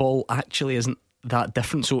weight of the ball actually isn't that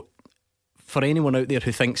different. So for anyone out there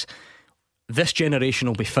who thinks this generation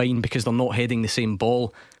will be fine because they're not heading the same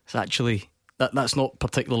ball, it's actually that's not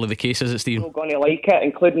particularly the case, is it, Stephen? I'm going to like it,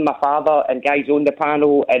 including my father and guys on the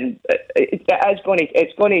panel, and it's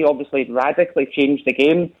going to obviously radically change the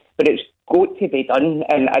game, but it's got to be done.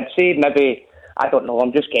 And I'd say maybe, I don't know,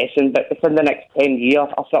 I'm just guessing, but within the next 10 years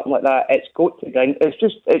or something like that, it's got to be.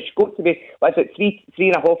 It's got to be. What is it,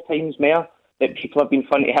 3.5 times more that people have been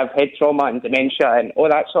found to have head trauma and dementia and all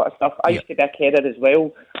that sort of stuff. I used to be a carer as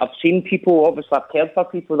well. I've seen people, obviously I've cared for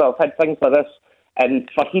people that have had things like this, and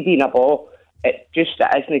for heading a ball, it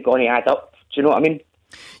isn't going to add up. Do you know what I mean?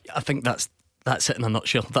 I think that's it in a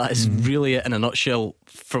nutshell. That is really it in a nutshell.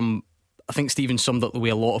 I think Stephen summed up the way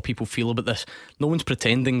a lot of people feel about this. No one's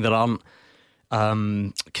pretending there aren't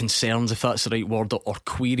concerns, if that's the right word, or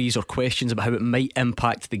queries or questions about how it might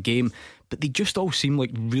impact the game, but they just all seem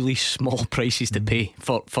like really small prices to pay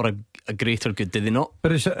for a greater good, do they not?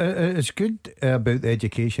 But it's good about the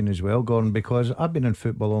education as well, Gordon, because I've been in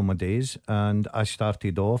football all my days, and I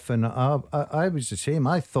started off and I was the same.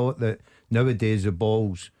 I thought that nowadays the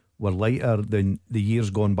balls were lighter than the years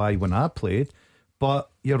gone by when I played, but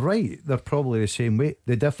you're right, they're probably the same weight.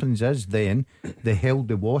 The difference is then they held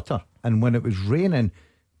the water, and when it was raining,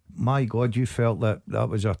 my God, you felt that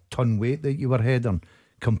was a ton weight that you were heading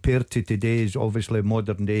compared to today's obviously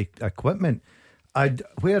modern day equipment.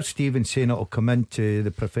 Where Stephen's saying it'll come into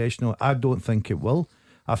the professional, I don't think it will.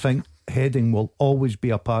 I think heading will always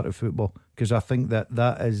be a part of football, because I think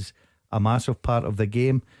that is a massive part of the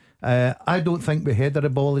game. I don't think we header the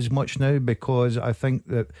ball as much now, because I think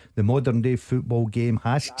that the modern day football game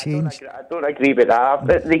has changed. I don't agree with that.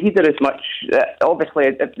 The header is much,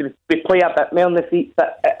 obviously we play a bit more on the feet,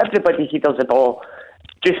 but everybody headers the ball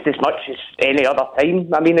just as much as any other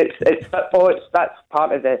time. I mean, it's football, that's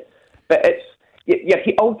part of the, but it's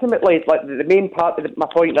ultimately, like the main part of my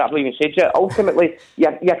point that I've even said yet, ultimately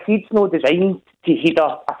your feed's no designed to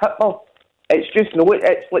header a football. It's just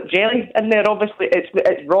it's like jelly in there. Obviously, it's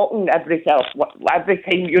rotten every time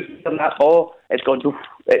you're hitting that ball. It's gone.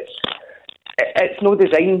 It's no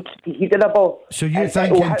designed to header a ball. So you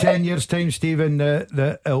think in 10 years' time, Stephen,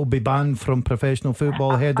 that it'll be banned from professional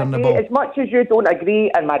football heading the ball? As much as you don't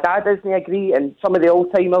agree, and my dad doesn't agree, and some of the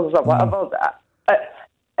old timers or whatever,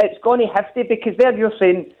 it's going to have to, because there you're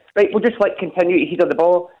saying, right, we'll just continue to header the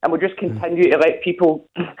ball, and we'll just continue to let people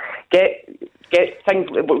get things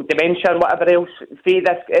like dementia and whatever else.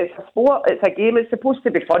 It's a sport, it's a game, it's supposed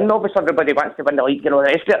to be fun. Obviously everybody wants to win the league and all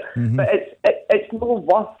the rest of it, but it's no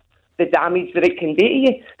worth the damage that it can do to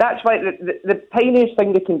you. That's why the tiniest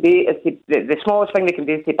thing they can do is the smallest thing they can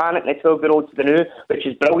do is to ban it in the 12-year-olds the new, which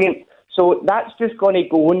is brilliant. So that's just going to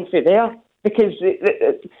go on for there. Because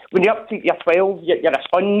when you're up to your 12, you're a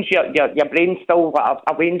sponge, your brain's still a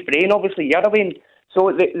Wayne's brain, obviously you're a Wayne.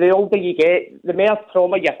 So the older you get, the more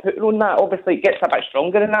trauma you're putting on that. Obviously it gets a bit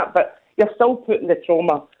stronger than that, but you're still putting the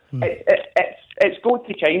trauma. It's got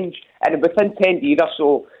to change, and within 10 years or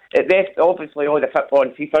so, obviously all the football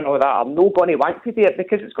and FIFA and all that are not going to want to do it,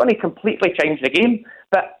 because it's going to completely change the game.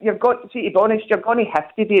 But you've got to be honest, you're going to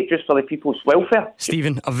have to do it just for the people's welfare.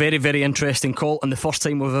 Stephen, a very, very interesting call, and the first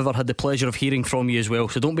time we've ever had the pleasure of hearing from you as well.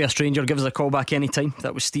 So don't be a stranger, give us a call back anytime.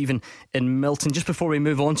 That was Stephen in Milton. Just before we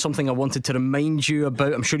move on, something I wanted to remind you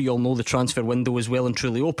about. I'm sure you all know the transfer window is well and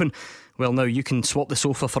truly open. Well, now you can swap the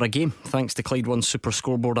sofa for a game thanks to Clyde One Super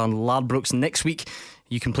Scoreboard and Ladbrokes. Next week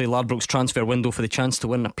you can play Ladbrokes transfer window for the chance to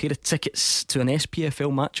win a pair of tickets to an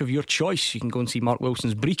SPFL match of your choice. You can go and see Mark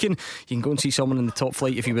Wilson's Brecon, you can go and see someone in the top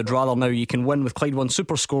flight if you would rather. Now you can win with Clyde One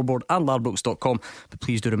Super Scoreboard and Ladbrokes.com, but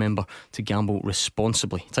please do remember to gamble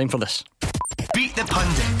responsibly. Time for this. Beat the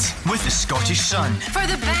Pundit with the Scottish Sun. For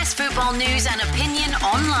the best football news and opinion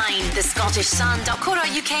online,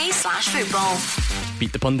 thescottishsun.co.uk/football.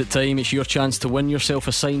 Beat the Pundit time. It's your chance to win yourself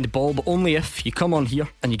a signed ball, but only if you come on here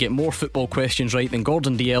and you get more football questions right than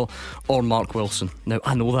Gordon DL or Mark Wilson. Now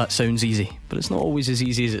I know that sounds easy, but it's not always as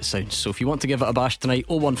easy as it sounds. So if you want to give it a bash tonight,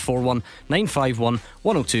 0141 951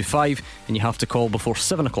 1025, and you have to call before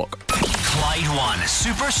 7 o'clock. Clyde One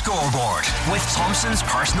Super Scoreboard with Thompson's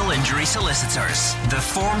personal injury solicitors. The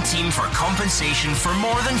form team for compensation for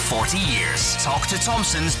more than 40 years. Talk to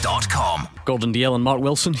Thompsons.com. Gordon Dalziel and Mark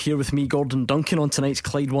Wilson here with me, Gordon Duncan, on tonight's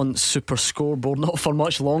Clyde One Super Scoreboard. Not for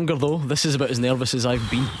much longer though. This is about as nervous as I've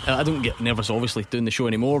been. I don't get nervous obviously doing the show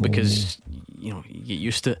anymore because you get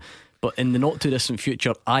used to it. But in the not too distant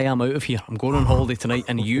future, I am out of here. I'm going on holiday tonight,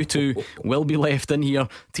 and you two will be left in here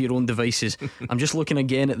to your own devices. I'm just looking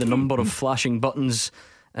again at the number of flashing buttons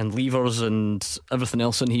and levers and everything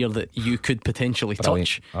else in here that you could potentially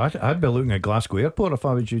touch. I'd be looking at Glasgow Airport if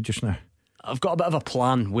I was you just now. I've got a bit of a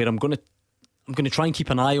plan where I'm going to try and keep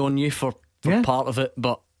an eye on you for part of it,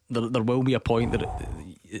 but there will be a point that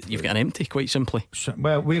you've got an empty, quite simply.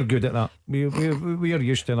 Well, we're good at that. We're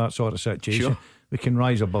used to that sort of situation. Sure. We can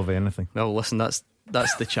rise above anything. Well, listen, that's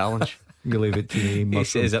the challenge. You leave it to me. He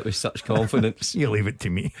says it with such confidence. You leave it to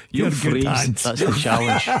me. You're good hands. That's the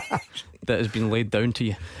challenge that has been laid down to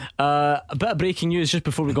you. A bit of breaking news just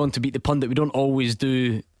before we go on to Beat the Pundit. We don't always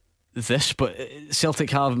do this, but Celtic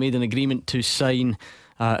have made an agreement to sign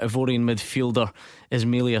Ivorian midfielder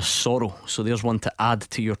Ismaila Soro. So there's one to add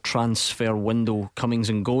to your transfer window comings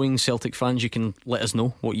and goings. Celtic fans, you can let us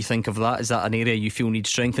know what you think of that. Is that an area you feel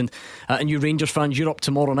needs strengthened? And you Rangers fans, you're up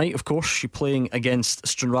tomorrow night, of course. You're playing against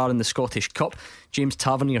Stranraer in the Scottish Cup. James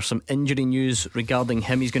Tavernier, some injury news regarding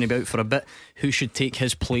him. He's going to be out for a bit. Who should take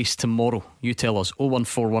his place tomorrow? You tell us.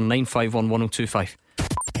 01419511025.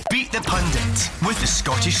 Beat the Pundit with the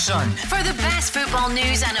Scottish Sun. For the best football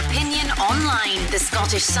news and opinion online,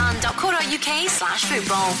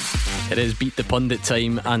 thescottishsun.co.uk/football. It is Beat the Pundit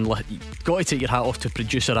time, and you've got to take your hat off to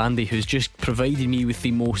producer Andy, who's just provided me with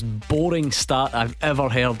the most boring start I've ever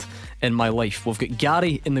heard in my life. We've got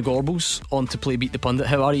Gary in the Gorbals on to play Beat the Pundit.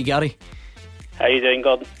 How are you, Gary? How you doing,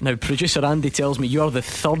 Gordon? Now, producer Andy tells me you're the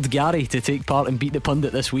third Gary to take part in Beat the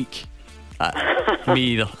Pundit this week. Me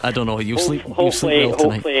either. I don't know. You'll sleep well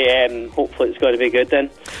tonight. Hopefully it's going to be good then.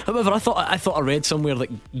 However, I thought I read somewhere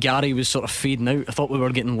that Gary was sort of fading out. I thought we were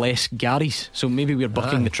getting less Garys, so maybe we're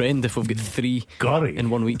bucking the trend if we've got 3 Gary in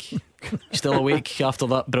 1 week. Still awake after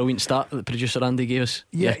that brilliant start that producer Andy gave us?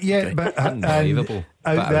 Yeah, but unbelievable.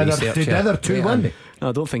 Out the other two won. No,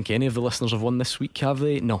 I don't think any of the listeners have won this week, have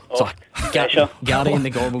they? No. Gary in the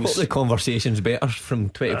Gorbals. The conversation's better from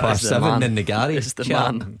 20 past 7 than the Gary. It's the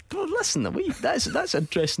man. Bro, listen, that's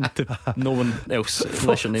interesting to no one else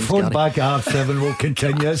unless your name's Phone Gary. back at R7, we'll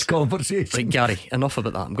continue this conversation. Right, Gary, enough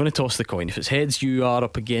about that. I'm going to toss the coin. If it's heads, you are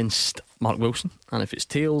up against Mark Wilson, and if it's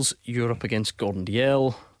tails, you're up against Gordon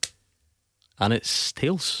Dalziel. And it's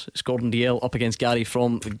tails. It's Gordon Dalziel up against Gary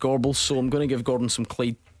from the Gorbals. So I'm going to give Gordon some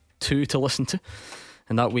Clyde 2 to listen to,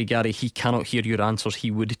 and that way, Gary, he cannot hear your answers.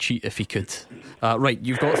 He would cheat if he could. Right,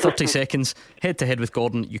 you've got 30 seconds head to head with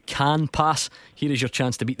Gordon. You can pass. Here is your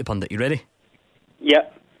chance to beat the pundit. You ready?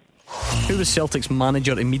 Yep. Who was Celtic's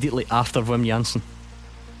manager immediately after Wim Janssen?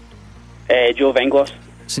 Joe Venglos.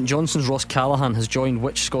 St Johnstone's Ross Callaghan has joined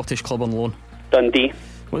which Scottish club on loan? Dundee.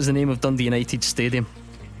 What is the name of Dundee United Stadium?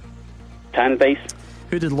 Tannadice.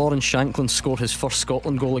 Who did Lawrence Shanklin score his first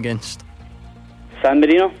Scotland goal against? San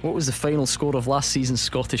Marino. What was the final score of last season's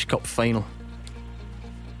Scottish Cup final?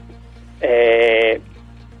 2-0.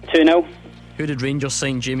 Who did Rangers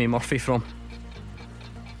sign Jamie Murphy from?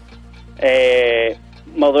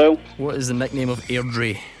 Motherwell. What is the nickname of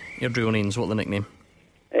Airdrie O'Neill's? What the nickname?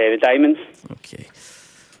 The Diamonds. Okay.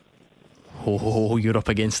 You're up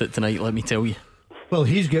against it tonight, let me tell you. Well,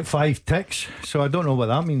 he's got 5 ticks, so I don't know what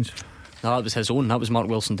that means. No, that was his own. That was Mark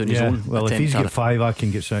Wilson doing his own. Well, if he's got 5, I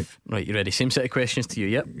can get 6. Right, you ready? Same set of questions to you,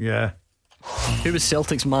 yep? Yeah. Who was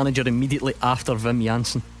Celtic's manager immediately after Wim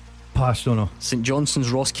Janssen? Pass, don't know. St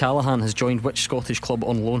Johnstone's Ross Callaghan has joined which Scottish club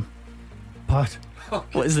on loan? Pass.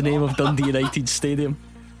 What is the name of Dundee United Stadium?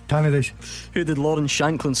 Tannadice. Who did Lawrence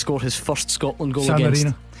Shanklin score his first Scotland goal San against?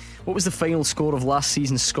 Marino. What was the final score of last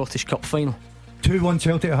season's Scottish Cup final? 2-1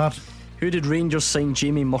 Celtic at Hearts. Who did Rangers sign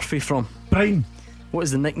Jamie Murphy from? Brighton. What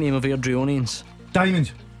is the nickname of Airdrie O'Neill's?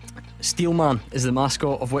 Diamonds. Steelman is the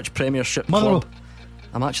mascot of which Premiership Motherwell. club?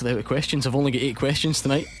 I'm actually out of questions. I've only got 8 questions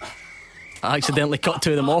tonight. I accidentally cut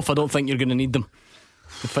 2 of them off. I don't think you're going to need them.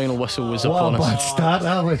 The final whistle was upon What a bad us. start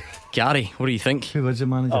that was. Gary, what do you think? Who was the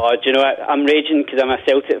manager? Oh, do you know what? I'm raging because I'm a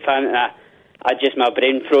Celtic fan, and my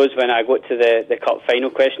brain froze when I got to the cup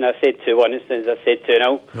final question. I said 2-1 instead of I said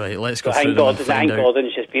 2-0. Right, let's go so through them and I find think out.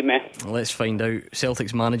 Gordon's just beat me. Let's find out.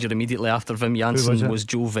 Celtic's manager immediately after Wim Janssen was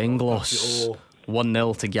Joe Venglos.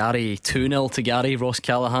 1-0 to Gary, 2-0 to Gary. Ross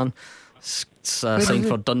Callaghan signed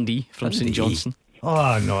for Dundee from St Johnstone.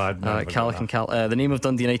 Oh no, I'd never the name of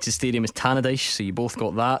Dundee United Stadium is Tannadice, so you both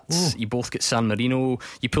got that. You both get San Marino.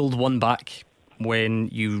 You pulled one back when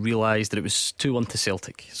you realised that it was 2-1 to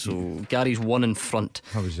Celtic. So Gary's one in front.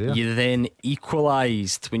 I was there. You then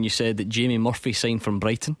equalised when you said that Jamie Murphy signed from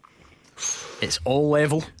Brighton. It's all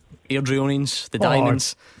level. Airdrieonians, the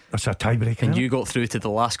Diamonds. That's a tiebreaker. And you got through to the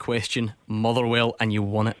last question, Motherwell, and you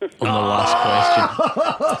won it on the last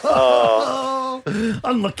question.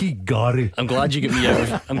 Unlucky Gary. I'm glad you get me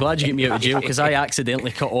out of jail, because I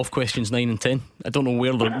accidentally cut off questions 9 and 10. I don't know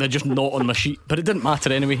where they're just not on my sheet, but it didn't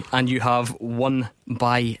matter anyway. And you have won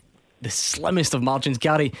by the slimmest of margins,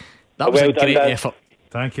 Gary. That was a great effort.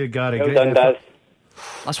 Thank you, Gary. Well great done, effort. Daz.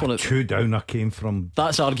 That's one of 2 down I came from.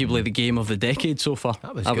 That's arguably the game of the decade so far.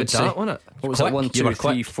 That was I good, would say. wasn't it? What was Quick. that? 1, You 2, were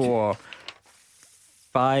 3, quick. 4,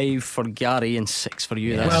 5 for Gary and 6 for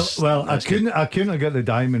you. Well, I couldn't have got the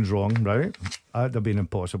Diamonds wrong, right? That'd have been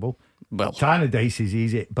impossible. Well, Tannadice is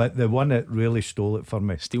easy, but the one that really stole it for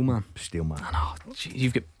me, Steelman. I know.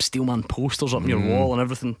 You've got Steelman posters up on your wall and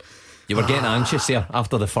everything. You were getting anxious there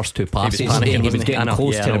after the first 2 passes. panicking, He was wasn't he? getting I know,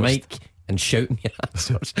 close yeah, to I the was. mic and shouting your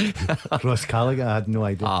answers. Ross Gallagher, I had no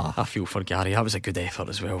idea. I feel for Gary. That was a good effort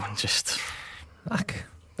as well. Just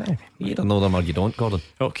you either know them or you don't, Gordon.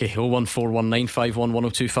 okay.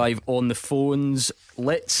 01419511025 on the phones.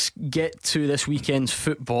 Let's get to this weekend's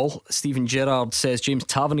football. Stephen Gerrard says James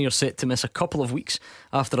Tavernier set to miss a couple of weeks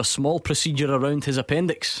after a small procedure around his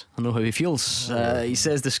appendix. I know how he feels. He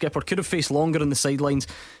says the skipper could have faced longer on the sidelines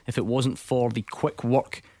if it wasn't for the quick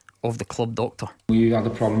work of the club doctor. We had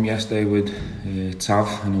a problem yesterday with Tav.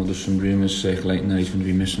 I know there's some rumours circulating that he's going to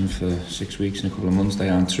be missing for 6 weeks and a couple of months. They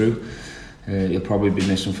aren't true. He'll probably be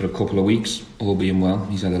missing for a couple of weeks, all being well.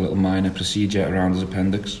 He's had a little minor procedure around his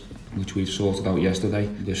appendix, which we've sorted out yesterday.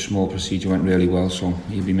 The small procedure went really well, so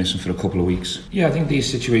he'll be missing for a couple of weeks. Yeah, I think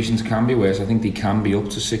these situations can be worse. I think they can be up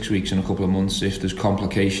to 6 weeks and a couple of months if there's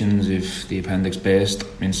complications, if the appendix burst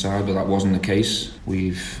inside, but that wasn't the case.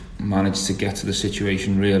 We've managed to get to the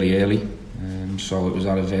situation really early, so it was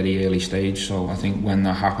at a very early stage. So I think when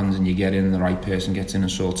that happens and you get in, the right person gets in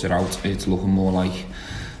and sorts it out, it's looking more like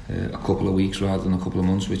a couple of weeks rather than a couple of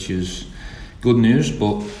months, which is good news,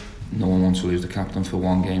 but no one wants to lose the captain for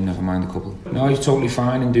one game, never mind a couple. No, he's totally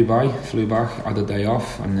fine in Dubai. Flew back, had a day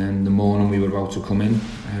off, and then the morning we were about to come in,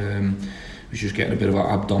 was just getting a bit of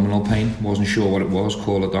abdominal pain. Wasn't sure what it was,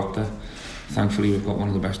 called a doctor. Thankfully we've got one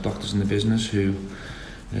of the best doctors in the business who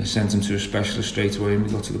sent him to a specialist straight away, and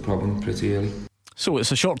we got to the problem pretty early. So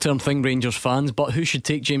it's a short-term thing, Rangers fans, but who should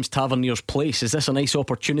take James Tavernier's place? Is this a nice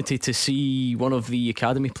opportunity to see one of the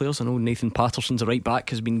academy players? I know Nathan Patterson's a right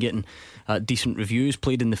back, has been getting decent reviews,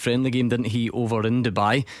 played in the friendly game, didn't he, over in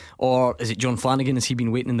Dubai? Or is it John Flanagan? Has he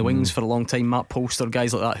been waiting in the wings for a long time? Matt Polster,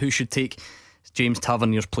 guys like that. Who should take James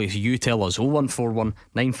Tavernier's place? You tell us. 0141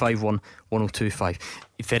 951 1025.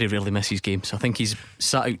 He very rarely misses games. I think he's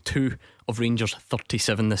sat out 2 of Rangers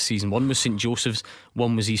 37 this season. One was St Joseph's,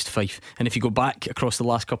 one was East Fife, and if you go back across the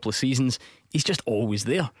last couple of seasons, he's just always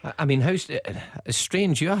there. I mean, it's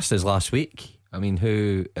strange. You asked us last week, I mean,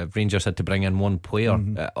 who Rangers had to bring in one player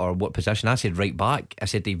or what position. I said right back. I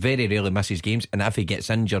said he very rarely misses games, and if he gets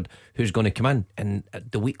injured, who's going to come in? And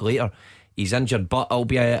the week later he's injured. But it'll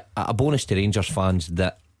be a bonus to Rangers fans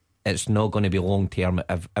that it's not going to be long term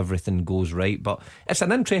if everything goes right. But it's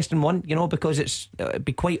an interesting one, you know, because it'd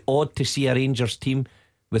be quite odd to see a Rangers team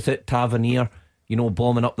without Tavernier, you know,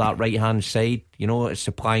 bombing up that right hand side, you know, it's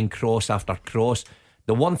supplying cross after cross.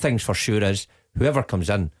 The one thing's for sure is whoever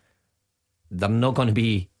comes in, they're not going to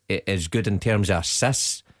be as good in terms of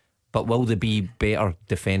assists, but will they be better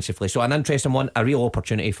defensively? So an interesting one, a real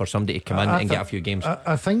opportunity for somebody to come in and get a few games.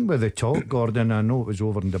 I think with the talk, Gordon, I know it was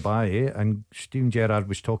over in Dubai, and Steven Gerrard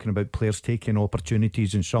was talking about players taking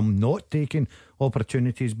opportunities and some not taking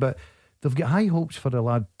opportunities, but they've got high hopes for the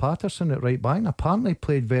lad Patterson at right back, and apparently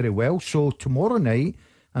played very well. So tomorrow night,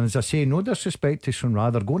 and as I say, no disrespect to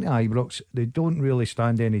Sunra, they're going to Ibrox, they don't really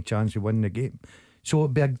stand any chance of winning the game. So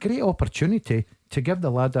it'd be a great opportunity to give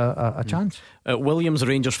the lad a chance. William's a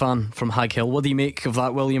Rangers fan from Hag Hill. What do you make of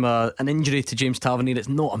that, William? An injury to James Tavernier. It's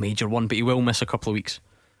not a major one, but he will miss a couple of weeks.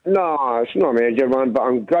 No, it's not a major one, but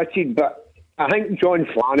I'm gutted. But I think John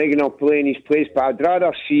Flanagan will play in his place, but I'd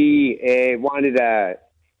rather see one of the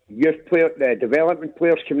youth players, the development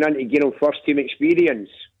players coming in to get on first team experience.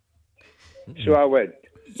 So I would.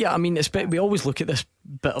 Yeah, I mean, we always look at this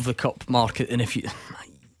bit of the cup market, and if you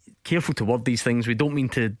careful to word these things, we don't mean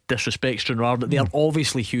to disrespect Stranraer, but they are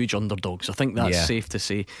obviously huge underdogs. I think that's safe to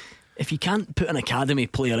say. If you can't put an academy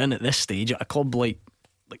player in at this stage at a club like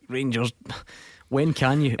Rangers, when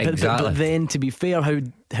can you? Exactly. But then, to be fair,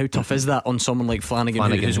 how tough is that on someone like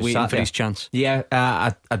Flanagan who's waiting for his chance? Yeah,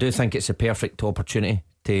 I do think it's a perfect opportunity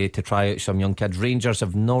to try out some young kids. Rangers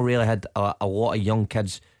have not really had a lot of young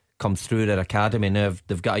kids come through their academy. Now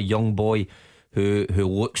they've got a young boy who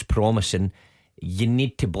looks promising. You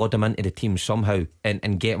need to bod him into the team somehow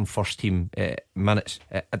and get him first team minutes.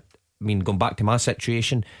 I mean, going back to my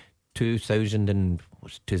situation,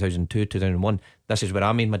 2002, 2001, this is where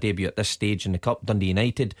I made my debut at this stage in the Cup, Dundee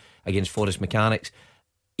United against Forest Mechanics.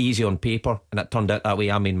 Easy on paper, and it turned out that way.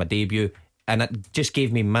 I made my debut, and it just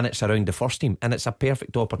gave me minutes around the first team, and it's a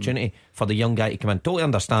perfect opportunity for the young guy to come in. Totally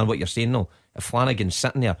understand what you're saying though. If Flanagan's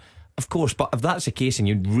sitting there, of course, but if that's the case and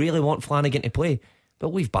you really want Flanagan to play,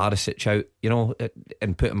 but leave Barisic out, you know,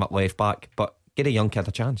 and put him at left back, but get a young kid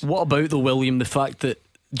a chance. What about though, William, the fact that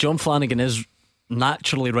John Flanagan is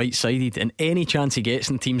naturally right-sided, and any chance he gets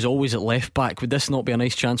in the team's always at left back? Would this not be a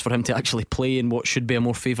nice chance for him to actually play in what should be a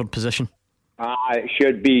more favoured position? It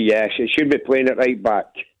should be, yes. It should be playing at right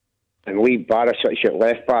back and leave Barisic at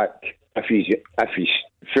left back if he's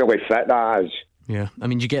fully fit, that is. Yeah, I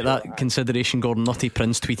mean, you get that consideration. Gordon Nutty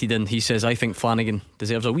Prince tweeted in, he says, I think Flanagan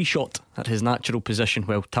deserves a wee shot at his natural position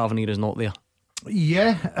while Tavernier is not there.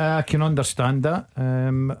 Yeah, I can understand that.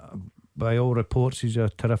 By all reports, he's a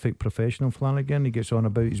terrific professional, Flanagan. He gets on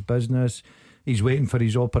about his business. He's waiting for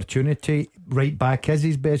his opportunity. Right back is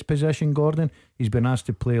his best position, Gordon. He's been asked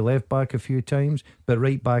to play left back a few times, but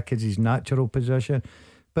right back is his natural position.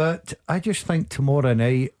 But I just think tomorrow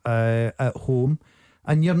night at home,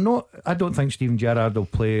 and I don't think Steven Gerrard will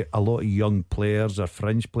play a lot of young players or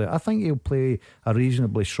fringe players. I think he'll play a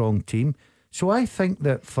reasonably strong team. So I think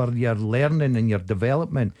that for your learning and your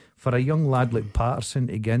development, for a young lad like Patterson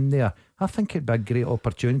to get in there, I think it'd be a great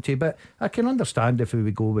opportunity. But I can understand if we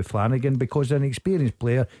would go with Flanagan, because he's an experienced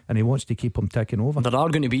player and he wants to keep him ticking over. There are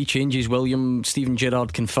going to be changes, William. Steven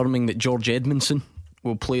Gerrard confirming that George Edmondson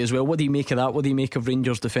will play as well. What do you make of that? What do you make of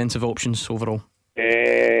Rangers' defensive options overall?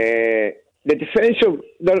 The defence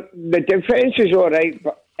is alright,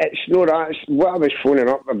 but it's not that. What I was phoning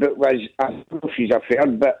up about was, I don't know if he's a fair,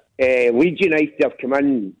 but Leeds United have come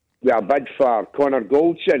in with a bid for Connor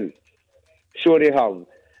Goldson. So they have.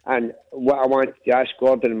 And what I want to ask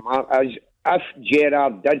Gordon and Mark is, if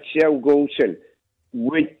Gerrard did sell Goldson,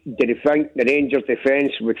 do you think the Rangers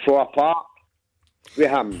defence would fall apart with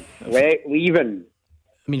him leaving?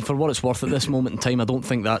 I mean, for what it's worth, at this moment in time, I don't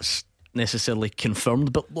think that's necessarily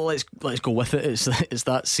confirmed, but let's go with it. It's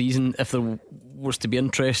that season. If there was to be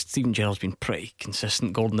interest, Steven Gerrard's been pretty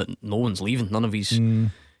consistent, Gordon, that no one's leaving. None of his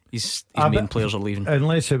main players are leaving.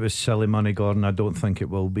 Unless it was silly money, Gordon, I don't think it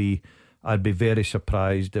will be. I'd be very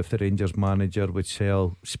surprised if the Rangers manager would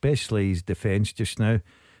sell, especially his defence just now.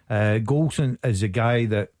 Goldson is a guy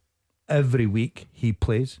that every week he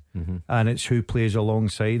plays, and it's who plays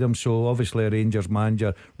alongside him. So obviously a Rangers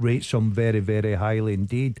manager rates him very, very highly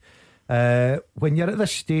indeed. When you're at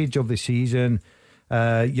this stage of the season,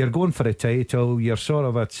 you're going for a title, you're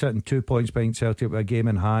sort of sitting 2 points behind Celtic with a game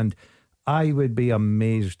in hand. I would be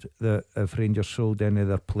amazed that if Rangers sold any of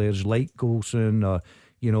their players like Goldson or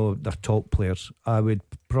their top players. I would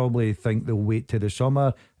probably think they'll wait till the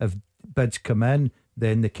summer. If bids come in,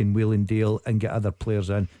 then they can wheel and deal and get other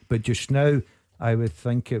players in. But just now, I would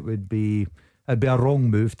think it'd be a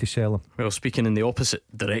wrong move to sell him. Well, speaking in the opposite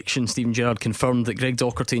direction, Steven Gerrard confirmed that Greg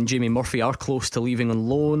Docherty and Jamie Murphy are close to leaving on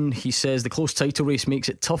loan. He says the close title race makes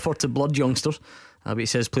it tougher to blood youngsters, but he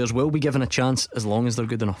says players will be given a chance as long as they're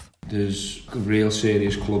good enough. There's a real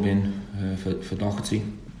serious clubbing for Docherty.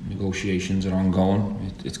 Negotiations are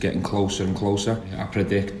ongoing. It's getting closer and closer. I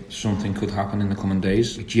predict something could happen in the coming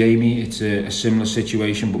days. With Jamie, it's a similar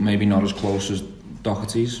situation, but maybe not as close as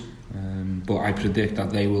Docherty's. But I predict that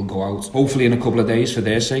they will go out, hopefully in a couple of days for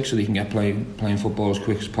their sake, so they can get playing football as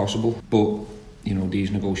quick as possible. But these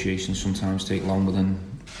negotiations sometimes take longer than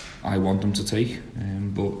I want them to take.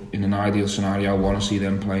 But in an ideal scenario, I want to see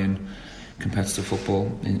them playing competitive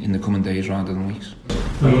football in the coming days rather than weeks.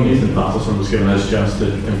 I know Nathan Patterson was given his chance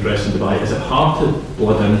to impress in Dubai. Is it hard to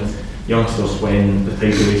blood in youngsters when the title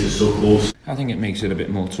race is so close? I think it makes it a bit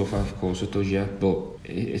more tougher, of course it does, yeah. But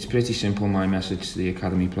it's pretty simple, my message to the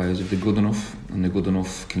academy players. If they're good enough, and they're good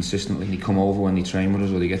enough consistently, they come over when they train with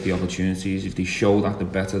us or they get the opportunities, if they show that they're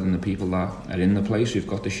better than the people that are in the place who've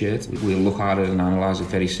got the shirt, we'll look at it and analyse it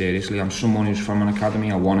very seriously. I'm someone who's from an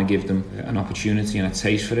academy. I want to give them an opportunity and a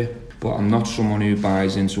taste for it. But I'm not someone who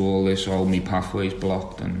buys into all this, my pathway's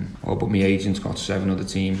blocked, but my agent's got 7 other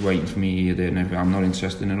teams waiting for me here, there and everywhere. I'm not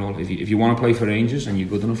interested in it all. If you want to play for Rangers and you're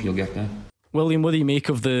good enough, you'll get there. William, what do you make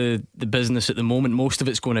of the business at the moment? Most of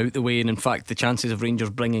it's going out the way, and in fact the chances of Rangers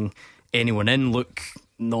bringing anyone in look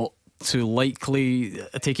not too likely.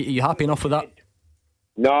 I take it, are you happy enough with that?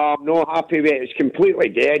 No, I'm not happy with it. It's completely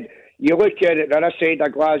dead. You look at it, the other side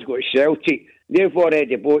of Glasgow, Celtic, they've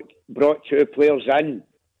already brought 2 players in.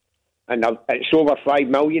 and it's over 5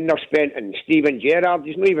 million they're spent, and Steven Gerrard,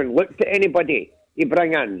 he's not even looked at anybody he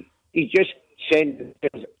bring in. He just sent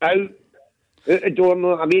players out the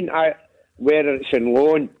door. I mean, whether it's in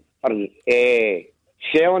loan or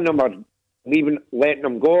selling them or letting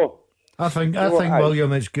them go. I think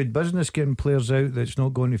William, it's good business getting players out that's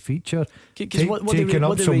not going to feature. Because what do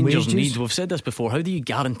Rangers need? We've said this before. How do you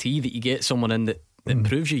guarantee that you get someone in that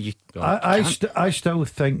proves you? I still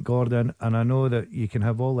think, Gordon, and I know that you can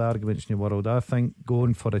have all the arguments in the world, I think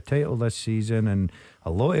going for a title this season, and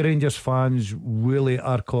a lot of Rangers fans really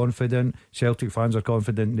are confident, Celtic fans are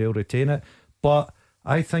confident they'll retain it, but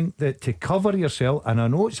I think that to cover yourself, and I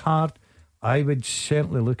know it's hard, I would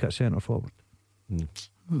certainly look at centre forward.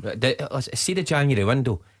 See the January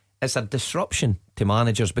window, it's a disruption to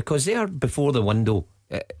managers because they are before the window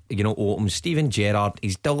opens. Steven Gerrard,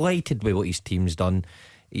 he's delighted with what his team's done.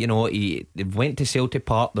 They went to Celtic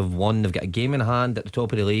Park, they've won, they've got a game in hand at the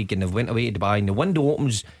top of the league, and they've went away to Dubai, and the window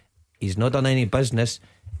opens, he's not done any business,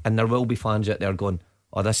 and there will be fans out there going,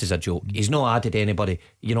 oh, this is a joke, he's not added anybody,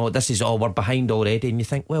 this is we're behind already. And you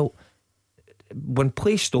think, well, when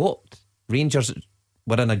play stopped, Rangers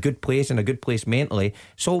were in a good place mentally.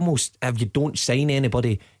 It's almost, if you don't sign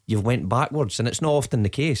anybody, you've went backwards, and it's not often the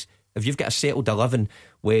case. If you've got a settled 11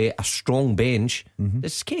 with a strong bench,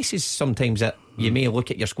 there's cases sometimes that you may look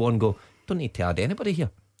at your squad and go, don't need to add anybody here.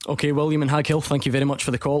 Okay, William in Haghill, thank you very much for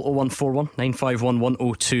the call. 0141 951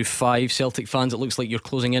 1025. Celtic fans, it looks like you're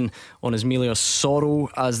closing in on Ismaila Soro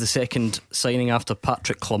as the second signing after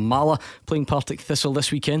Patrick Klimala playing Partick Thistle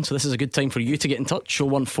this weekend, so this is a good time for you to get in touch.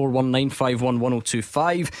 0141 951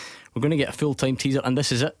 1025. We're going to get a full-time teaser, and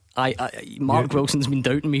this is it. Mark Wilson's been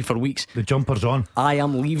doubting me for weeks. The jumper's on. I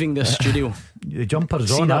am leaving this studio. The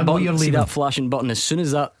jumper's on. I know you're leaving. See that flashing button? As soon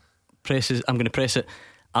as that presses, I'm going to press it.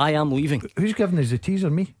 I am leaving. Who's giving us the teaser?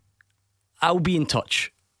 Me? I'll be in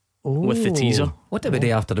touch with the teaser. What do we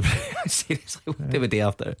do after the seriously? What do we do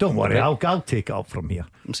after? Don't worry, I'll take it up from here.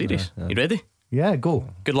 I'm serious. You ready? Yeah, go.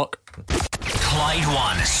 Good luck. Clyde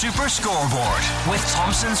One Super Scoreboard with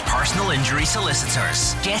Thompson's personal injury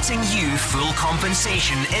solicitors. Getting you full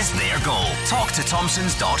compensation is their goal. Talk to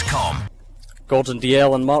Thompsons.com. Gordon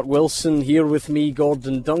Dalziel and Mark Wilson here with me,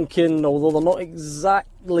 Gordon Duncan, although they're not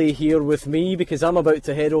exactly here with me because I'm about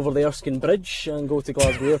to head over the Erskine Bridge and go to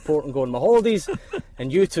Glasgow Airport and go on my holidays,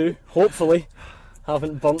 and you two, hopefully,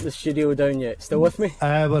 haven't burnt the studio down yet. Still with me?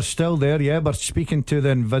 We're still there, yeah. We're speaking to the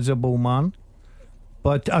invisible man.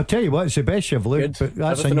 But I'll tell you what, it's the best you've looked. But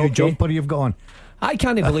that's a new jumper you've got on. I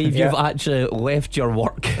can't believe you've actually left your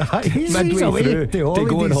work midway through to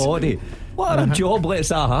go on holiday. What a job lets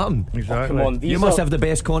that happen. Exactly. Come on, you must have the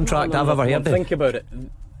best contract I've ever heard of. Think about it.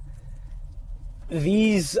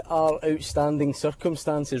 These are outstanding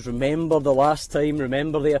circumstances. Remember the last time,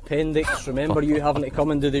 remember the appendix, remember you having to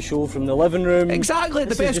come and do the show from the living room. Exactly,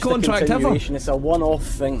 the best contract ever. It's a one-off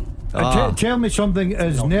thing. Tell me something,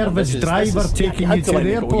 is nervous driver taking you to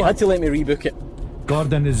the airport? You had to let me rebook it.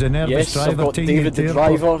 Gordon is a nervous driver. I've got taking David you to the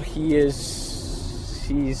airport. driver.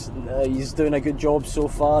 He's doing a good job so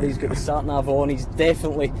far. He's got the sat nav on. He's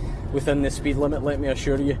definitely within the speed limit, let me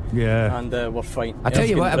assure you. Yeah. And we're fine. I tell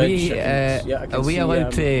you what, are we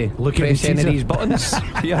allowed to press any of these buttons?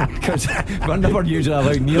 Yeah, because we're never usually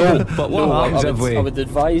allowed near them. But what happens if we? I would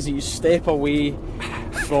advise that you step away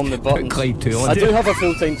from the buttons. I do have a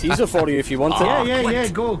full-time teaser for you if you want it. Yeah.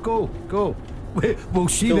 Go. We'll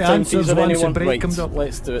see the answers once the break comes up.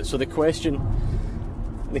 Let's do it. So the question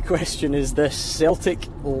is this: Celtic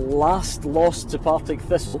last lost to Partick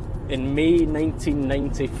Thistle in May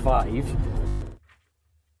 1995.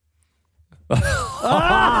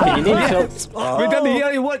 Can you name Celtic? We didn't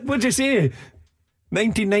hear you. What did you say?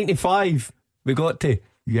 1995. We got to.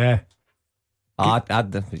 Yeah.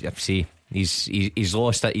 I'd see. He's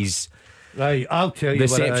lost it. He's right. I'll tell you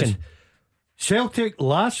what it is. Celtic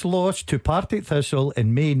last lost to Partick Thistle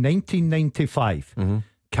in May 1995.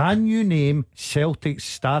 Can you name Celtic's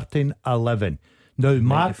starting 11? Now,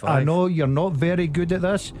 Mark, 95. I know you're not very good at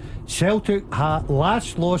this. Celtic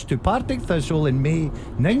last lost to Partick Thistle in May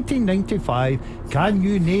 1995. Can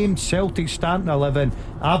you name Celtic's starting 11?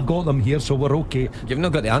 I've got them here, so we're okay. You've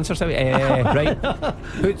not got the answers out. Right.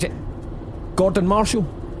 Who's it? Gordon Marshall?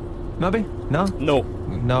 Maybe?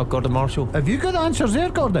 No, Gordon Marshall. Have you got the answers there,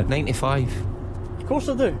 Gordon? 95. Of course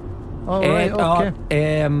I do. Alright,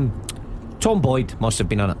 okay. Tom Boyd must have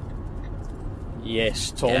been on it.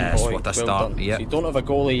 Yes, Tom Boyd. What a start. Yeah. So you don't have a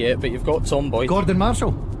goalie yet, but you've got Tom Boyd. Gordon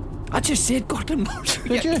Marshall. I just said Gordon Marshall.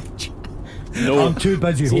 Did you? No, I'm too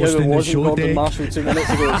busy hosting the show. Gordon Marshall 2 minutes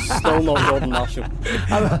ago. It's still not Gordon Marshall.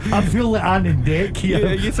 I feel like Anne in deck here.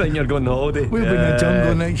 Yeah, you think you're going on holiday? We'll be in the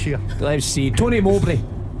jungle next year. Let's see. Tony Mowbray.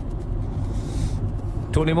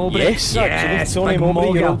 Tony Mowbray. Yes, Tony Big Mowbray,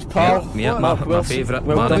 your Mogger. old pal. Yeah, my favourite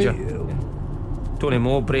manager. Tony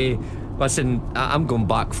Mowbray. Listen, I'm going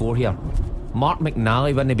back 4 here. Mark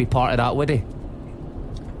McNally wouldn't be part of that, would he?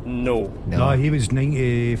 No, he was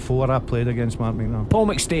 94. I played against Mark McNally. Paul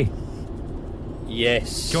McStay.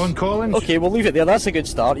 Yes. John Collins. Okay, we'll leave it there. That's a good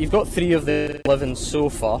start. You've got 3 of the 11 so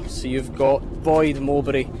far. So you've got Boyd,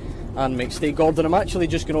 Mowbray and McStay. Gordon, I'm actually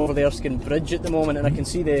just going over the Erskine Bridge at the moment, and I can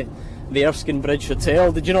see the Erskine Bridge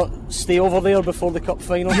Hotel. Did you not stay over there before the cup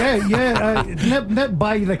final? Yeah. Nip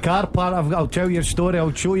by the car park. I'll tell you a story.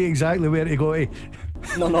 I'll show you exactly where to go to.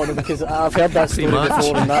 No, because I've heard that story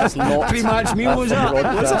before, and that's not pre-match meal, was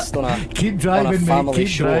that? Keep driving, on a family mate. Keep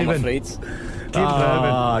show, driving. I'm afraid.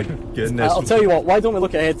 Goodness. I'll tell you what, why don't we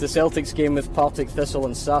look ahead to Celtic's game with Partick Thistle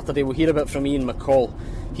on Saturday? We'll hear a bit from Ian McCall.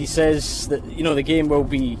 He says that the game will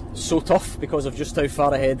be so tough because of just how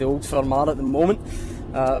far ahead the Old Firm are at the moment,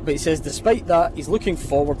 but he says despite that he's looking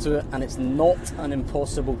forward to it, and it's not an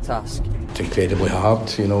impossible task. It's incredibly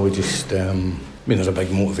hard, we just there's a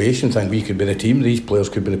big motivation thing. We could be the team, these players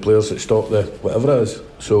could be the players that stop the whatever it is.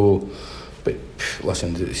 So, but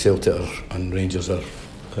listen, the Celtic and Rangers are,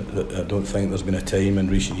 I don't think there's been a time in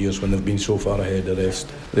recent years when they've been so far ahead of the rest.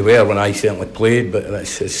 They were when I certainly played, but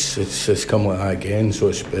it's come like that again. So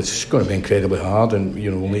it's going to be incredibly hard, and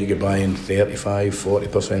we'll need to get by in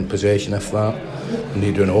 35-40% possession, if that. We'll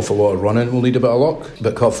need to do an awful lot of running. We'll need a bit of luck.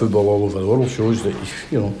 But cup football all over the world shows that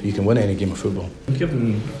you can win any game of football.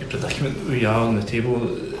 Given the predicament we are on the table,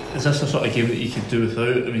 is this a sort of game that you could do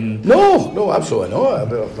without? No, absolutely not. I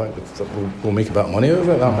think we'll make a bit of money out of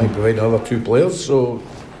it. That might provide another 2 players. So.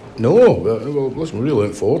 No, well, listen, we're really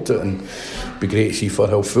looking forward to it, and it'd be great to see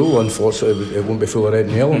Firhill full. Unfortunately, it won't be full of red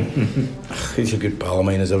and yellow. He's a good pal of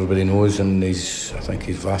mine, as everybody knows, and I think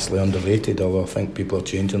he's vastly underrated, although I think people are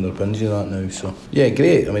changing their opinions of that now. So, yeah,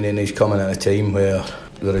 great. And he's coming at a time where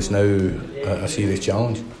there is now a serious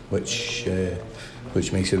challenge, which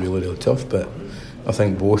makes it really, really tough. But I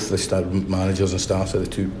think both the managers and staff of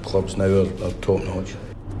the 2 clubs now are top notch.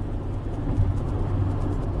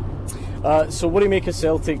 So what do you make of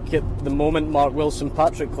Celtic at the moment? Mark Wilson,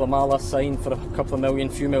 Patrick Klimala signed for a couple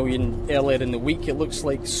of few million earlier in the week. It looks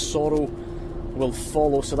like Sorrell will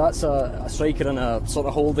follow, so that's a striker in a sort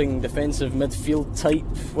of holding defensive midfield type.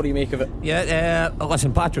 What do you make of it?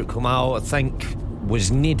 Listen, Patrick Klimala I think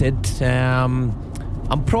was needed.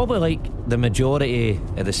 I'm probably like the majority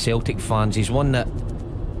of the Celtic fans. He's one that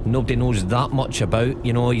nobody knows that much about.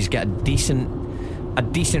 He's got a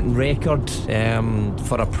decent record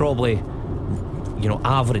for a probably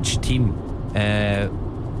average team,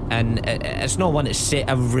 and it's not one that set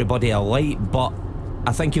everybody alight, but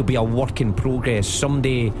I think he'll be a work in progress,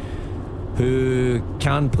 somebody who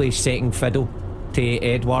can play second fiddle to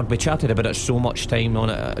Edouard. We chatted about it so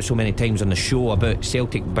many times on the show about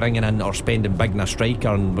Celtic bringing in or spending big in a striker,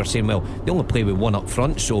 and we're saying, well, they only play with one up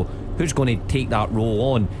front, so who's going to take that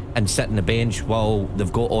role on and sit on the bench while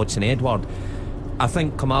they've got Odsonne Edouard? I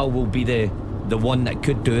think Kamal will be the one that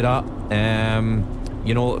could do that.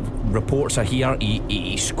 Reports are here.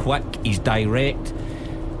 He's quick, he's direct.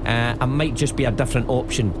 It might just be a different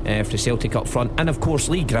option for Celtic up front. And of course,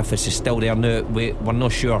 Lee Griffiths is still there now. We're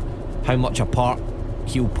not sure how much a part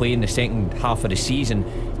he'll play in the second half of the season.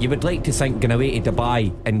 You would like to think going away to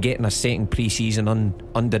Dubai and getting a second pre-season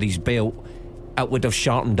under his belt, it would have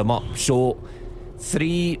sharpened him up. So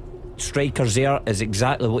 3 strikers there is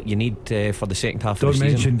exactly what you need for the second half of the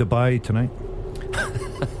season. Don't mention Dubai tonight.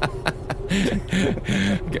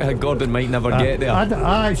 Gordon might never get there.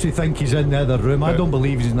 I actually think he's in the other room. I don't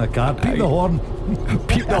believe he's in the car. Peep the horn.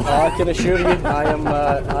 Peep the horn. I can assure you,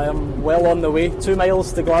 I am well on the way. 2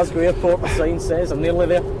 miles to Glasgow Airport, the sign says. I'm nearly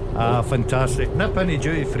there. Fantastic. Nip into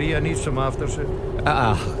duty free. I need some aftersuit.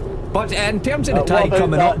 But in terms of the tie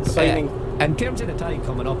coming up, in terms of the tie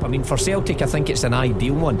coming up, for Celtic, I think it's an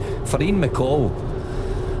ideal one. For Ian McCall,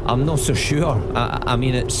 I'm not so sure.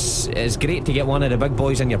 It's great to get one of the big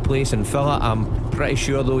boys in your place and fill it. I'm pretty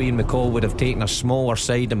sure though Ian McCall would have taken a smaller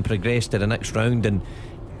side and progressed to the next round and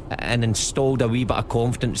installed a wee bit of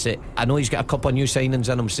confidence. I know he's got a couple of new signings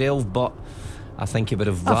in himself, but I think he would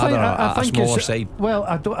have rather a smaller side. Well,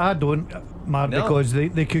 I don't, Mark, because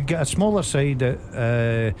they could get a smaller side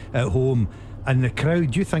at home. And the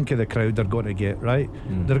crowd, do you think of the crowd they're going to get, right?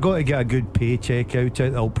 They're going to get a good paycheck out of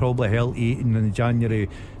it. They'll probably help Eaton in the January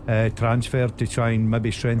transfer to try and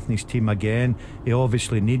maybe strengthen his team again. He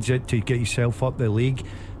obviously needs it to get himself up the league.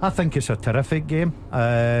 I think it's a terrific game.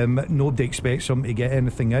 Nobody expects them to get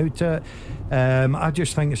anything out of it. I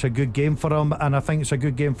just think it's a good game for them, and I think it's a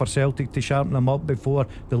good game for Celtic to sharpen them up before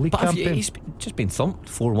the league campaign. He's just been thumped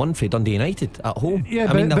 4-1 for Dundee United at home.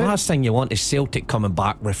 Yeah, the last thing you want is Celtic coming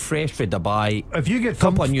back refreshed for Dubai. If you get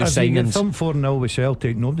thumped 4-0 with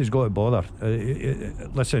Celtic, nobody's got to bother.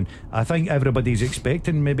 Listen, I think everybody's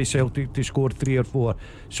expecting maybe Celtic to score 3 or 4,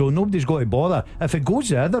 so nobody's got to bother. If it goes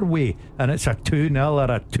the other way and it's a 2-0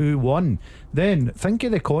 or a 2-1, then think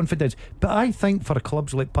of the confidence. But I think for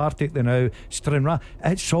clubs like Partick now, Stranraer,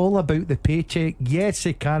 it's all about the paycheck. Yes,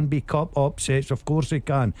 it can be cup upsets, of course it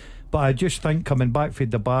can, but I just think coming back from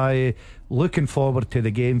Dubai, looking forward to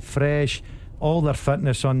the game fresh, all their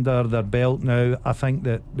fitness under their belt now, I think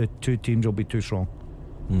that the two teams will be too strong.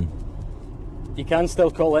 You can still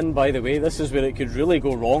call in, by the way. This is where it could really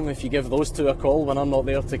go wrong if you give those two a call when I'm not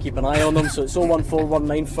there to keep an eye on them. So it's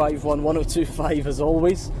 01419511025 as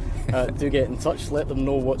always. Do get in touch, let them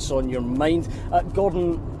know what's on your mind.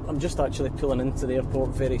 Gordon, I'm just actually pulling into the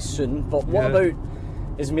airport very soon, but what about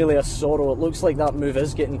Ismaila Soro? It looks like that move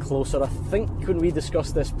is getting closer. I think when we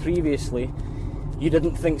discussed this previously, you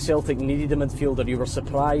didn't think Celtic needed a midfielder. You were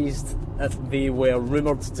surprised if they were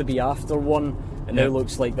rumoured to be after one, and now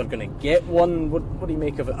looks like they're going to get one. What do you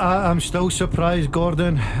make of it? I'm still surprised,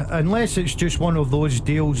 Gordon, unless it's just one of those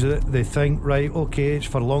deals that they think, right, okay, it's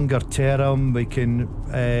for longer term, we can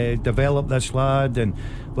develop this lad and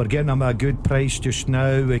we're getting him at a good price just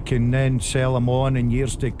now, we can then sell him on in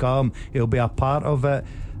years to come, he'll be a part of it.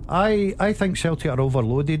 I think Celtic are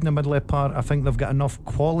overloaded in the middle part. I think they've got enough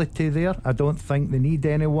quality there. I don't think they need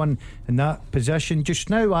anyone in that position. Just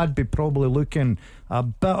now I'd be probably looking a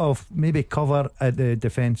bit of maybe cover at the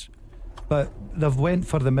defence, but they've went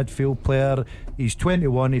for the midfield player. He's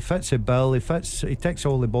 21, he fits the bill, he ticks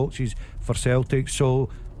all the boxes for Celtic, so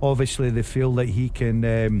obviously they feel that he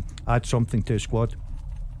can add something to the squad.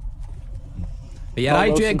 But you're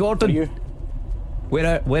right, Gordon.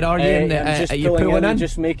 Where are you? Are you pulling in?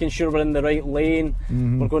 Just making sure we're in the right lane.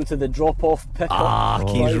 We're going to the drop-off pickup.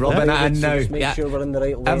 He's rubbing it in now. Just make sure we're in the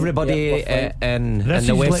right lane. Everybody in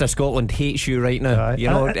the west of Scotland hates you right now. You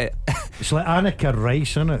know, it's like Annika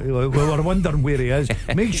Rice, isn't it? We were wondering where he is.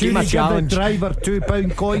 Make sure you give the driver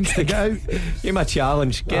 £2 coins to get out. Give him a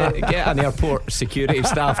challenge. Get an airport security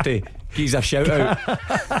staff to give a shout out.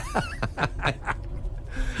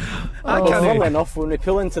 Funnily enough, when we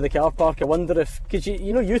pull into the car park, I wonder if, because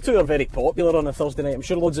you two are very popular on a Thursday night, I'm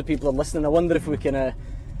sure loads of people are listening. I wonder if we can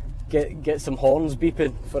get some horns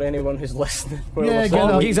beeping for anyone who's listening.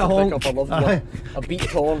 He's a honk. A beat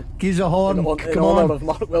horn. He's a horn. In honour of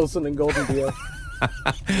Mark Wilson and Gordon Beale.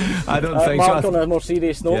 I don't think Mark, so. on a more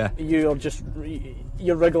serious note, you're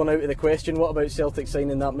wriggling out of the question. What about Celtic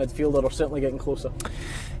signing that midfielder, or certainly getting closer?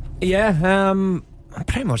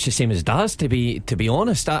 Pretty much the same as Daz, to be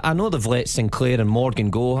honest. I know they've let Sinclair and Morgan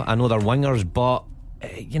go. I know they're wingers, but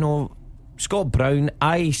Scott Brown,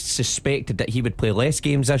 I suspected that he would play less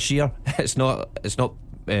games this year. It's not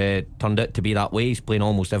turned out to be that way. He's playing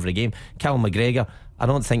almost every game. Callum McGregor, I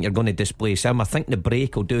don't think you're going to displace him. I think the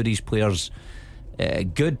break will do these players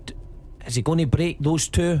good. Is he going to break those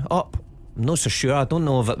two up? I'm not so sure. I don't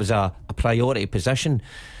know if it was a priority position.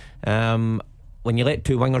 When you let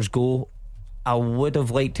two wingers go, I would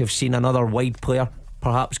have liked to have seen another wide player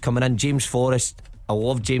perhaps coming in. James Forrest, I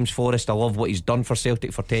love James Forrest. I love what he's done for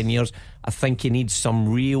Celtic for 10 years. I think he needs some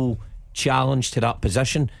real challenge to that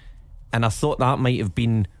position, and I thought that might have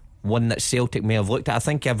been one that Celtic may have looked at. I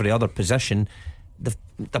think every other position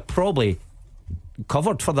they're probably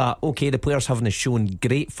covered for that. Okay, the players haven't shown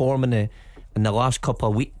great form in the last couple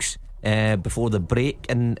of weeks before the break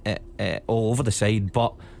and all over the side,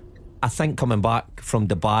 but I think coming back from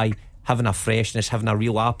Dubai, having a freshness, having a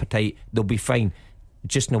real appetite, they'll be fine.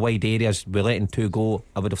 Just in the wide areas, we're letting two go.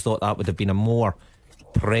 I would have thought that would have been a more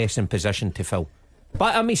pressing position to fill.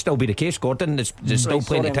 But it may still be the case, Gordon. There's still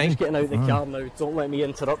plenty of time. I'm just getting out the car now. Don't let me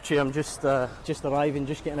interrupt you. I'm just arriving,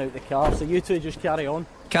 just getting out the car. So you two just carry on.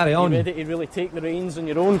 Carry on. Are you ready to really take the reins on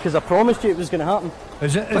your own? Because I promised you it was going to happen. I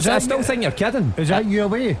still think you're kidding. Is that you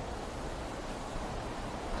away?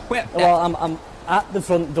 Well, I'm at the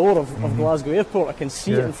front door of Glasgow Airport. I can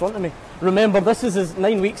see it in front of me. Remember, this is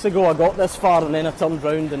 9 weeks ago I got this far, and then I turned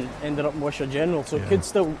round and ended up in Wishaw General, so it could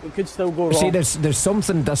still go wrong. See, there's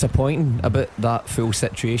something disappointing about that full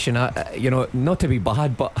situation. Not to be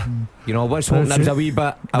bad, but I was hoping there was a wee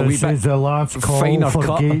bit this is the last call finer for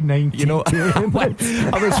cut. Gate 19.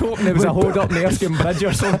 I was hoping there was a hold up in Erskine Bridge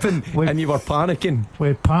or something, and you were panicking.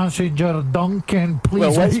 With passenger Duncan, please.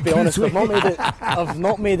 Well, let's be honest, I've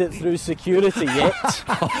not made it through security yet.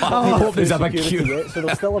 I hope there's a big queue. So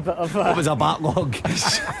there's still a bit of What was a backlog?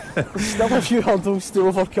 Still a few hurdles to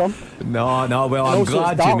overcome. No, well, I'm also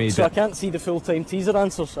glad dark, you made so it. I can't see the full-time teaser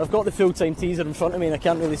answers. I've got the full-time teaser in front of me and I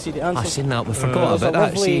can't really see the answers. I've seen that, we forgot There's about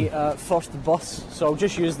that. a lovely first bus, so I'll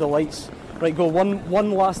just use the lights. Right, go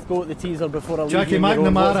one last go at the teaser before I leave Jackie you on your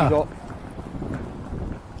own. What have you McNamara.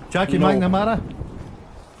 got? Jackie No. McNamara.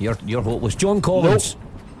 You're hopeless. John Collins.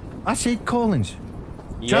 I said Collins.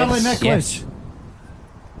 Yes. Charlie Nicholas. Yes.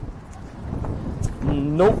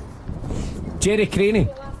 Nope. Jerry Craney.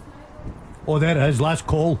 Oh, there it is. Last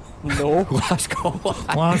call. No. Last call.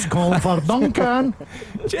 Last call for Duncan.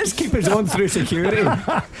 Just keep us on through security.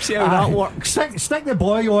 See how that works. Stick the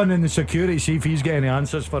boy on in the security, see if he's getting any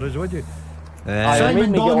answers for us, would you? I Simon made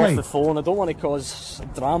me get off Donnelly. the phone. I don't want to cause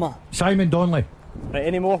drama. Simon Donnelly. Right,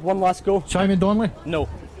 any more? One last go. Simon Donnelly. No.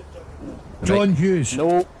 John Hughes.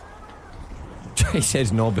 No. He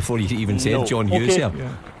says no before you even said No. John Hughes Okay.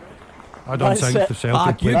 here. I don't That's think it. the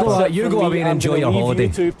Celtic. You That's go, it you for go me. away and I'm enjoy gonna your leave holiday.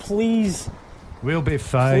 You two, please. We'll be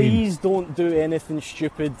fine. Please don't do anything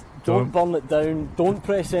stupid. Don't burn it down. Don't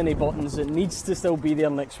press any buttons. It needs to still be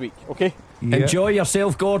there next week, okay? Yeah. Enjoy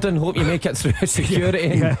yourself, Gordon. Hope you make it through security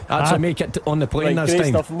and actually make it on the plane Right, this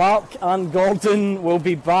great time. stuff. Mark and Gordon will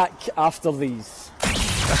be back after these.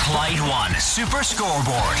 Clyde One Super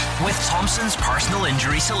Scoreboard with Thompson's personal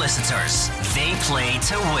injury solicitors. They play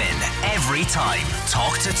to win every time.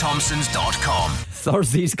 Talk to Thompsons.com.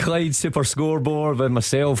 Thursday's Clyde Super Scoreboard with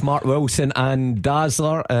myself, Mark Wilson and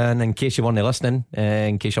Dazzler. And in case you weren't listening,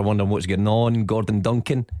 in case you're wondering what's going on, Gordon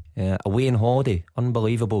Duncan away on holiday,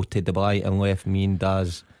 unbelievable, to Dubai, and left me and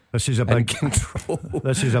Daz. This is a in big control.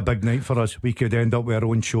 This is a big night for us. We could end up with our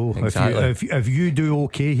own show. Exactly. If you do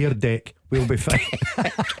okay here, Dick, we'll be fine.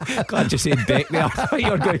 Glad you said Beck there. I thought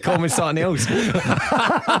you were going to call me something else.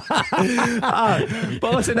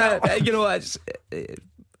 But listen, you know, it's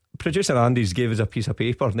producer Andy's gave us a piece of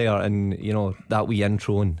paper there, and you know that wee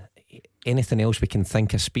intro and anything else we can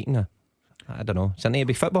think of speaking of. I don't know. Is it need to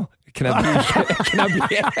be football? Can I be?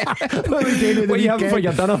 What are we doing at the What are you having for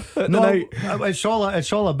weekend? your dinner at the night? It's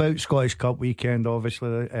all about Scottish Cup weekend,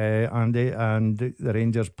 obviously, Andy, and the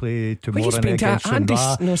Rangers play What tomorrow you night speaking to? against Andy's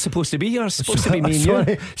St. not supposed to be here. It's supposed to be me and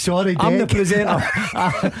you. Sorry, I'm the Dick. presenter.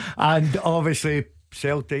 And obviously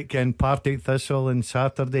Celtic and Partick Thistle on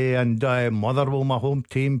Saturday, and Motherwell, my home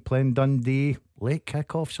team, playing Dundee. Late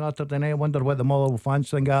kick-off Saturday night. I wonder what the Motherwell fans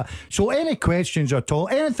think of that. So any questions at all,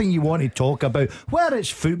 anything you want to talk about, whether it's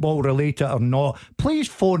football related or not, please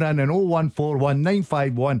phone in 0141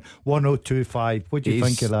 951 1025. What do you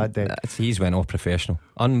think of that, Dick? He's went all professional.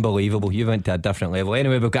 Unbelievable. You went to a different level.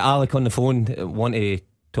 Anyway, we've got Alec on the phone. Want to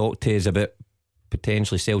talk to us about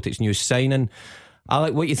potentially Celtic's new signing.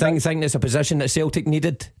 Alec, what you think? Think it's a position that Celtic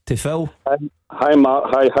needed to fill? Hi Mark,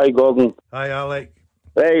 hi Gordon. Hi Alec.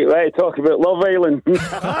 Right, talk about Love Island.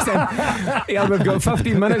 Yeah, we've got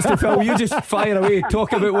 15 minutes to fill. You just fire away.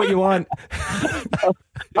 Talk about what you want.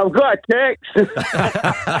 I've got a text.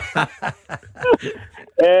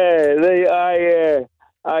 It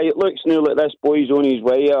looks now like this boy's on his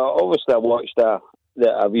way. Obviously, I watched a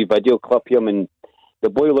wee video clip of him, and the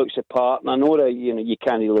boy looks the part. And I know that you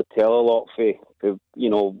can't really tell a lot for we've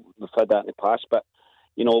had that in the past, but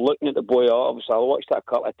looking at the boy, obviously I watched that a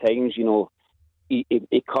couple of times. He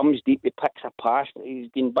comes deep, he picks a pass. He's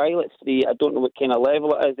getting by like three. I don't know what kind of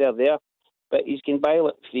level it is there, but he's getting by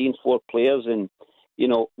like 3 and 4 players. And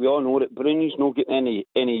we all know that Bruni's not getting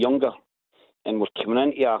any younger, and we're coming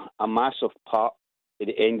into a massive part at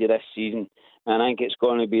the end of this season. And I think it's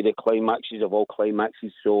going to be the climaxes of all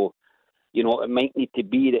climaxes. So it might need to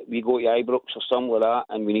be that we go to Ibrox or something like that,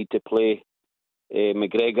 and we need to play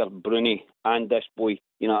McGregor, Bruni, and this boy.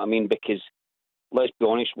 You know what I mean? Because let's be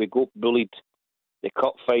honest, we got bullied the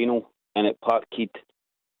cup final and at Parkhead,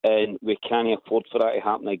 and we can't afford for that to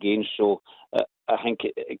happen again. So I think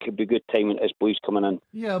it could be a good time when his boys coming in.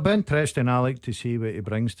 Yeah, it'll be interesting, Alec, to see what he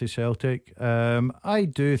brings to Celtic. I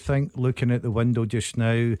do think, looking at the window just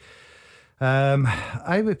now,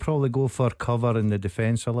 I would probably go for cover in the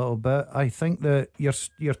defence a little bit. I think that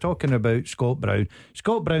you're talking about Scott Brown.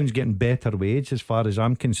 Scott Brown's getting better wage as far as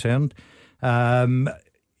I'm concerned.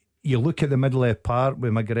 You look at the middle of the park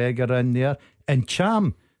with McGregor in there, and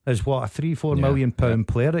Cham is what, a £3-4 million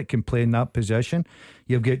player that can play in that position.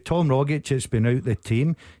 You've got Tom Rogic that's been out the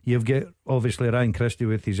team. You've got obviously Ryan Christie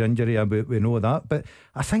with his injury, we know that, but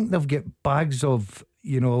I think they've got bags of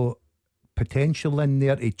potential in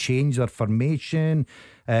there to change their formation,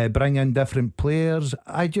 bring in different players.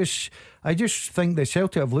 I just think that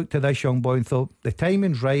Celtic have looked at this young boy and thought the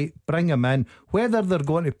timing's right, bring him in. Whether they're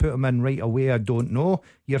going to put him in right away, I don't know.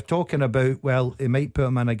 You're talking about, well, they might put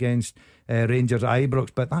him in against Rangers Ibrox,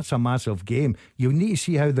 but that's a massive game. You need to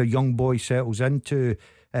see how the young boy settles into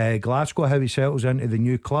Glasgow, how he settles into the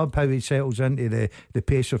new club, how he settles into the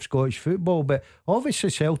pace of Scottish football. But obviously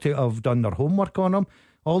Celtic have done their homework on him.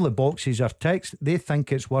 All the boxes are ticked. They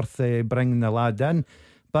think it's worth bringing the lad in.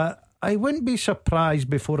 But I wouldn't be surprised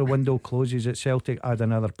before a window closes at Celtic add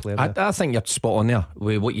another player. I think you're spot on there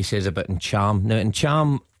with what you says about Ncham. Now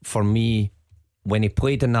Ncham, for me, when he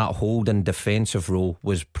played in that holding defensive role,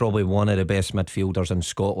 was probably one of the best midfielders in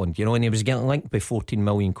Scotland. You know, and he was getting linked by 14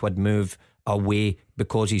 million quid move away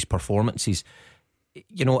because of his performances.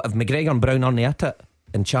 You know, if McGregor and Brown aren't at it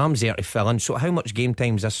and Cham's there to fill in, so how much game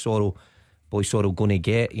time is this Sorrell going to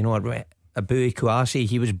get? You know, Abui Kouassi,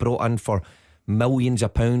 he was brought in for millions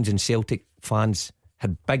of pounds, and Celtic fans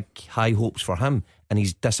had big high hopes for him, and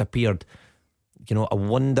he's disappeared. You know, I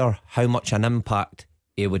wonder how much an impact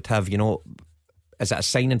he would have. You know, is it a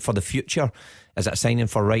signing for the future? Is it a signing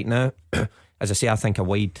for right now? As I say, I think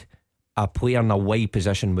a player in a wide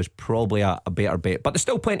position was probably a better bet, but there's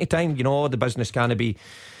still plenty of time. You know, the business can be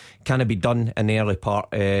done in the early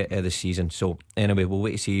part of the season. So anyway, we'll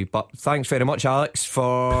wait to see. But thanks very much, Alex,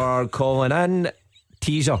 for calling in.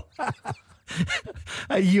 Teaser.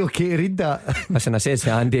 Are you okay to read that? Listen, I says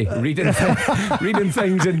to Andy, reading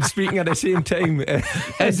things and speaking at the same time.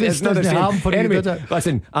 It's not the same. For anyway, you, does it?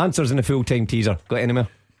 Listen, answers in the full-time teaser. Got any more?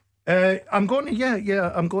 I'm going to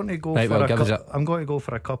go right, I'm going to go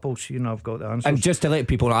for a couple, seeing I've got the answers. And just to let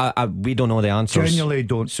people know, we don't know the answers. Genuinely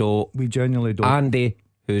don't. So we genuinely don't. Andy,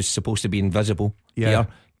 who's supposed to be invisible here,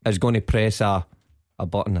 is going to press a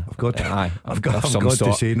button. I've got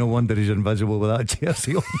to say, no wonder he's invisible with that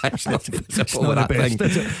jersey on. It's not it's not the best,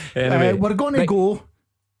 is it? Anyway, we're going to go.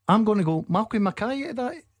 I'm going to go Malcolm Mackay at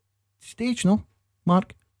that stage, no?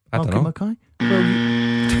 Mark? Malcolm Mackay?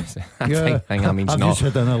 Well, I think that means I've not. just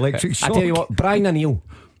had an electric shock. I tell you what, Brian O'Neill.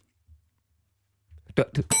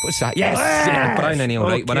 What's that? Yes, yeah, Brian O'Neill.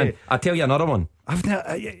 Right, we're in. I'll tell you another one.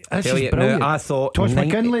 This is brilliant. Now, I thought Tosh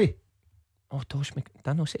McKinley. Oh, Tosh McKinley. Did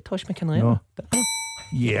I not say Tosh McKinley? No.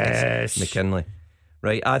 Yes, McKinley.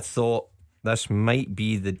 Right, I thought this might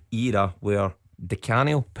be the era where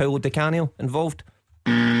Paulo Di Canio involved.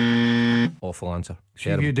 Awful answer.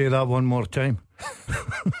 Should you do that one more time?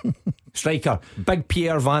 Striker, Big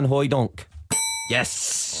Pierre Van Hooijdonk.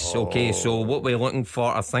 Yes. Okay, so what we're looking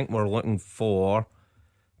for, I think we're looking for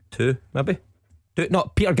two, maybe. Two,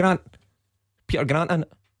 not Peter Grant. Peter Grant in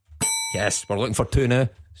it. Yes, we're looking for two now.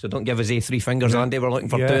 So don't give us three fingers, Andy. We're looking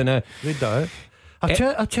for two now. Read that out.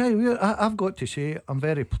 I tell you, I've got to say, I'm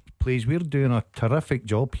very pleased. We're doing a terrific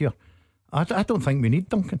job here. I don't think we need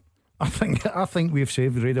Duncan. I think we've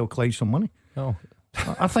saved Radio Clyde some money. Oh.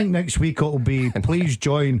 I think next week it'll be please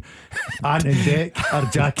join Ant and Deck or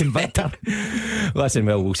Jack and Victor. Listen,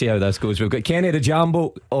 well, we'll see how this goes. We've got Kenny the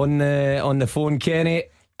Jambo on the phone. Kenny,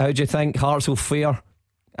 how do you think Hearts will fare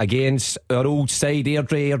against our old side?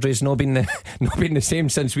 Airdrie's not been the same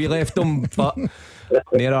since we left them, but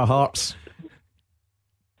near our Hearts.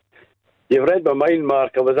 You've read my mind,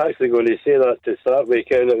 Mark. I was actually going to say that to start with.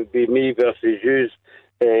 It would be me versus you,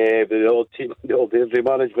 the old Airdrie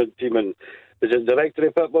management team, and is it Director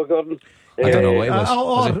of Football, Gordon? I don't know what it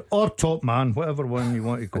was. Or Top Man, whatever one you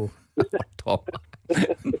want to go. Top.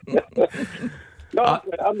 No,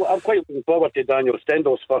 I'm quite looking forward to Daniel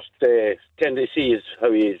Stendhal's first tendency is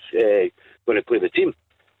how he's going to play the team.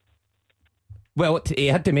 Well, he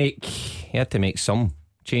had to make some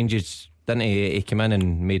changes, didn't he? He came in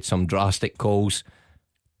and made some drastic calls.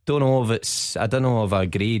 I don't know if I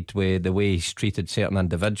agreed with the way he's treated certain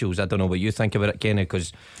individuals. I don't know what you think about it, Kenny,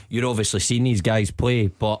 because you're obviously seen these guys play,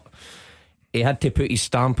 but he had to put his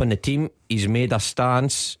stamp on the team. He's made a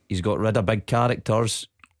stance. He's got rid of big characters,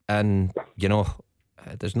 and you know,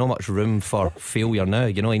 there's not much room for failure now.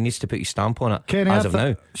 You know, he needs to put his stamp on it. Kenny, as of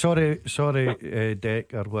now. Sorry,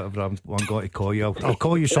 Deck, or whatever I'm going to call you. I'll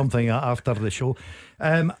call you something after the show.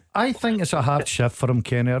 I think it's a hard shift for him,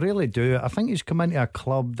 Kenny. I really do. I think he's come into a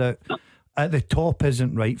club that at the top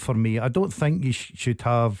isn't right for me. I don't think he should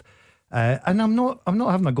have. And I'm not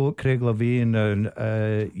having a go at Craig Levein,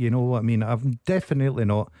 and you know what I mean. I'm definitely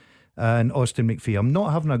not. And Austin McPhee, I'm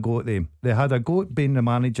not having a go at them. They had a go at being the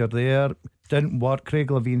manager there. Didn't work. Craig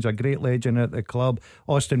Levein's a great legend at the club.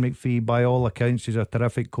 Austin McPhee, by all accounts, is a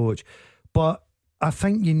terrific coach. But I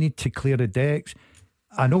think you need to clear the decks.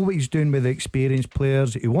 I know what he's doing with the experienced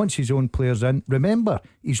players. He wants his own players in. Remember,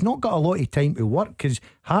 he's not got a lot of time to work because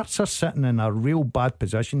Hearts are sitting in a real bad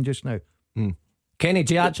position just now. Kenny,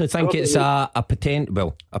 do you actually think it's a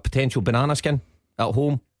potential banana skin at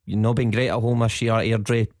home? You've not been great at home this year,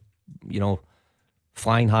 Airdrie,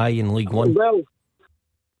 flying high in League One.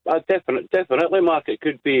 Well, definitely, Mark. It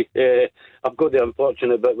could be. I've got the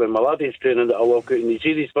unfortunate bit when my laddie's training that I walk out and you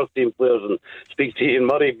see these first team players and speak to Ian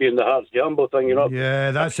Murray being the Hearts Jambo thing, Yeah,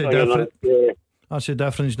 that's the difference. That's the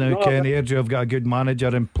difference now, Kenny. Airdrie have got a good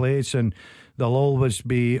manager in place and they'll always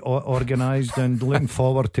be organised and looking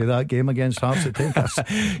forward to that game against Hearts at Takers.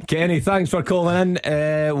 Kenny, thanks for calling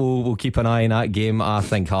in. We'll keep an eye on that game. I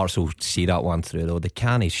think Hearts will see that one through though.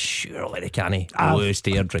 Surely they can't lose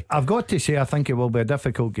to Airdrie. I've got to say I think it will be a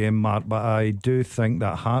difficult game, Mark, but I do think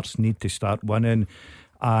that Hearts need to start winning,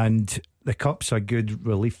 and the Cup's a good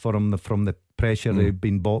relief for them from the pressure they've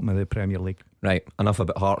been bottom of the Premier League. Right, enough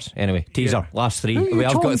about Hearts. Anyway, teaser, last three. We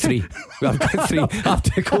have got three. I've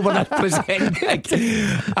took over this presenting gig.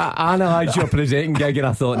 I analysed your presenting gig and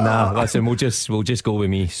I thought, nah, listen, we'll just go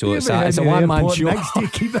with me. So it's a one-man show. Next to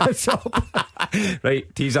keep this up.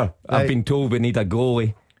 Right, teaser. I've been told we need a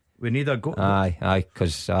goalie. We need a goalie. Aye,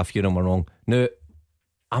 because a few of them were wrong. Now,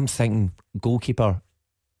 I'm thinking goalkeeper.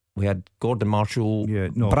 We had Gordon Marshall.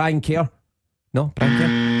 Brian Kerr. No,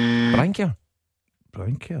 Brian Kerr.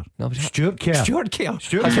 Brian Kerr. No, Stuart Kerr. Stuart Kerr.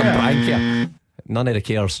 Brian Kerr. None of the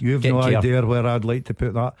cares. You've no idea where I'd like to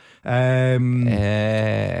put that. Come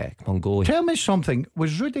on, go. Tell me something.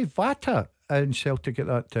 Was Rudy Vata in Celtic at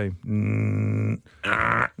that time?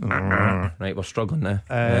 Right, we're struggling now.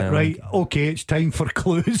 Right, okay, it's time for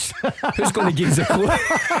clues. Who's going to give us a clue?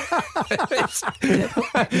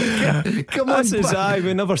 Come on,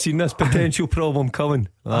 we've never seen this potential problem coming.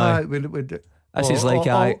 This is like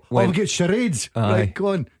we've got charades. Right,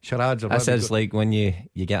 go on. Charades. This is like when you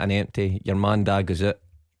get an empty, your man dad goes out,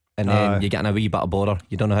 and then you're getting a wee bit of bother.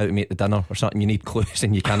 You don't know how to make the dinner or something. You need clues,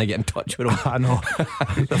 and you can't get in touch with them. I know.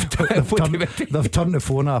 They've turned the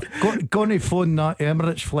phone off. Go on phone that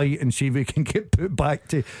Emirates flight and see if we can get put back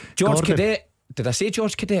to George Gordon. Cadet. Did I say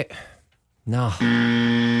George Cadet? No.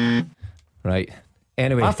 Right.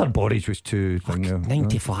 Anyway, Arthur Borage was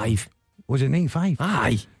 95. Was it 95?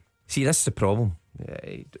 Aye. See, this is the problem.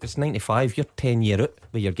 It's 95. You're 10 year out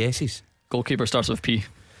with your guesses. Goalkeeper starts with P.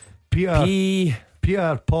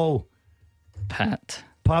 Peter, Paul, Pat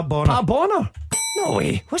Bonner. Pat Bonner? No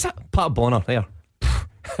way. What's that? Pat Bonner. There.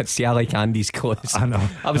 See, I like Andy's clothes. I know.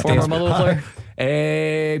 I was former Motherwell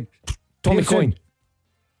player. Tommy Coyne.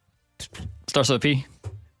 Starts with P.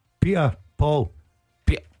 Peter, Paul.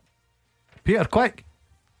 Peter, quick.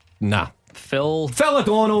 Nah. Phil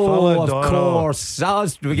O'Donnell, of course.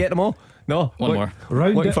 Did we get them all? No. One more.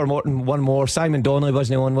 Waiting for Morton. One more. Simon Donnelly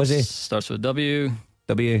wasn't one, was he? Starts with W.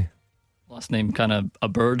 Last name kind of a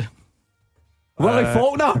bird. Willie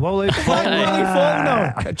Faulkner. Willie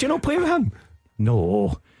Faulkner. Do you not play with him?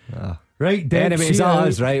 No. Right, Dave. Anyways, that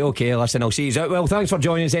is right. Okay, listen, I'll see you out. Well, thanks for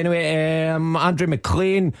joining us anyway. Andrew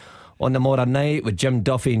McLean on tomorrow night with Jim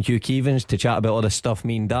Duffy and Hugh Keevans to chat about all the stuff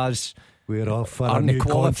Mean does. We're off for our new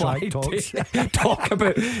contract talks. Talk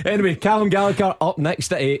about. Anyway, Callum Gallagher up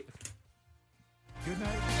next at 8. Good night.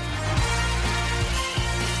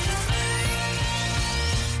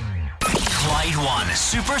 Clyde One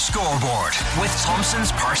Super Scoreboard with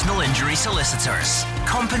Thompson's personal injury solicitors.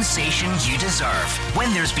 Compensation you deserve.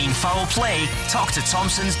 When there's been foul play, talk to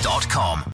Thompsons.com.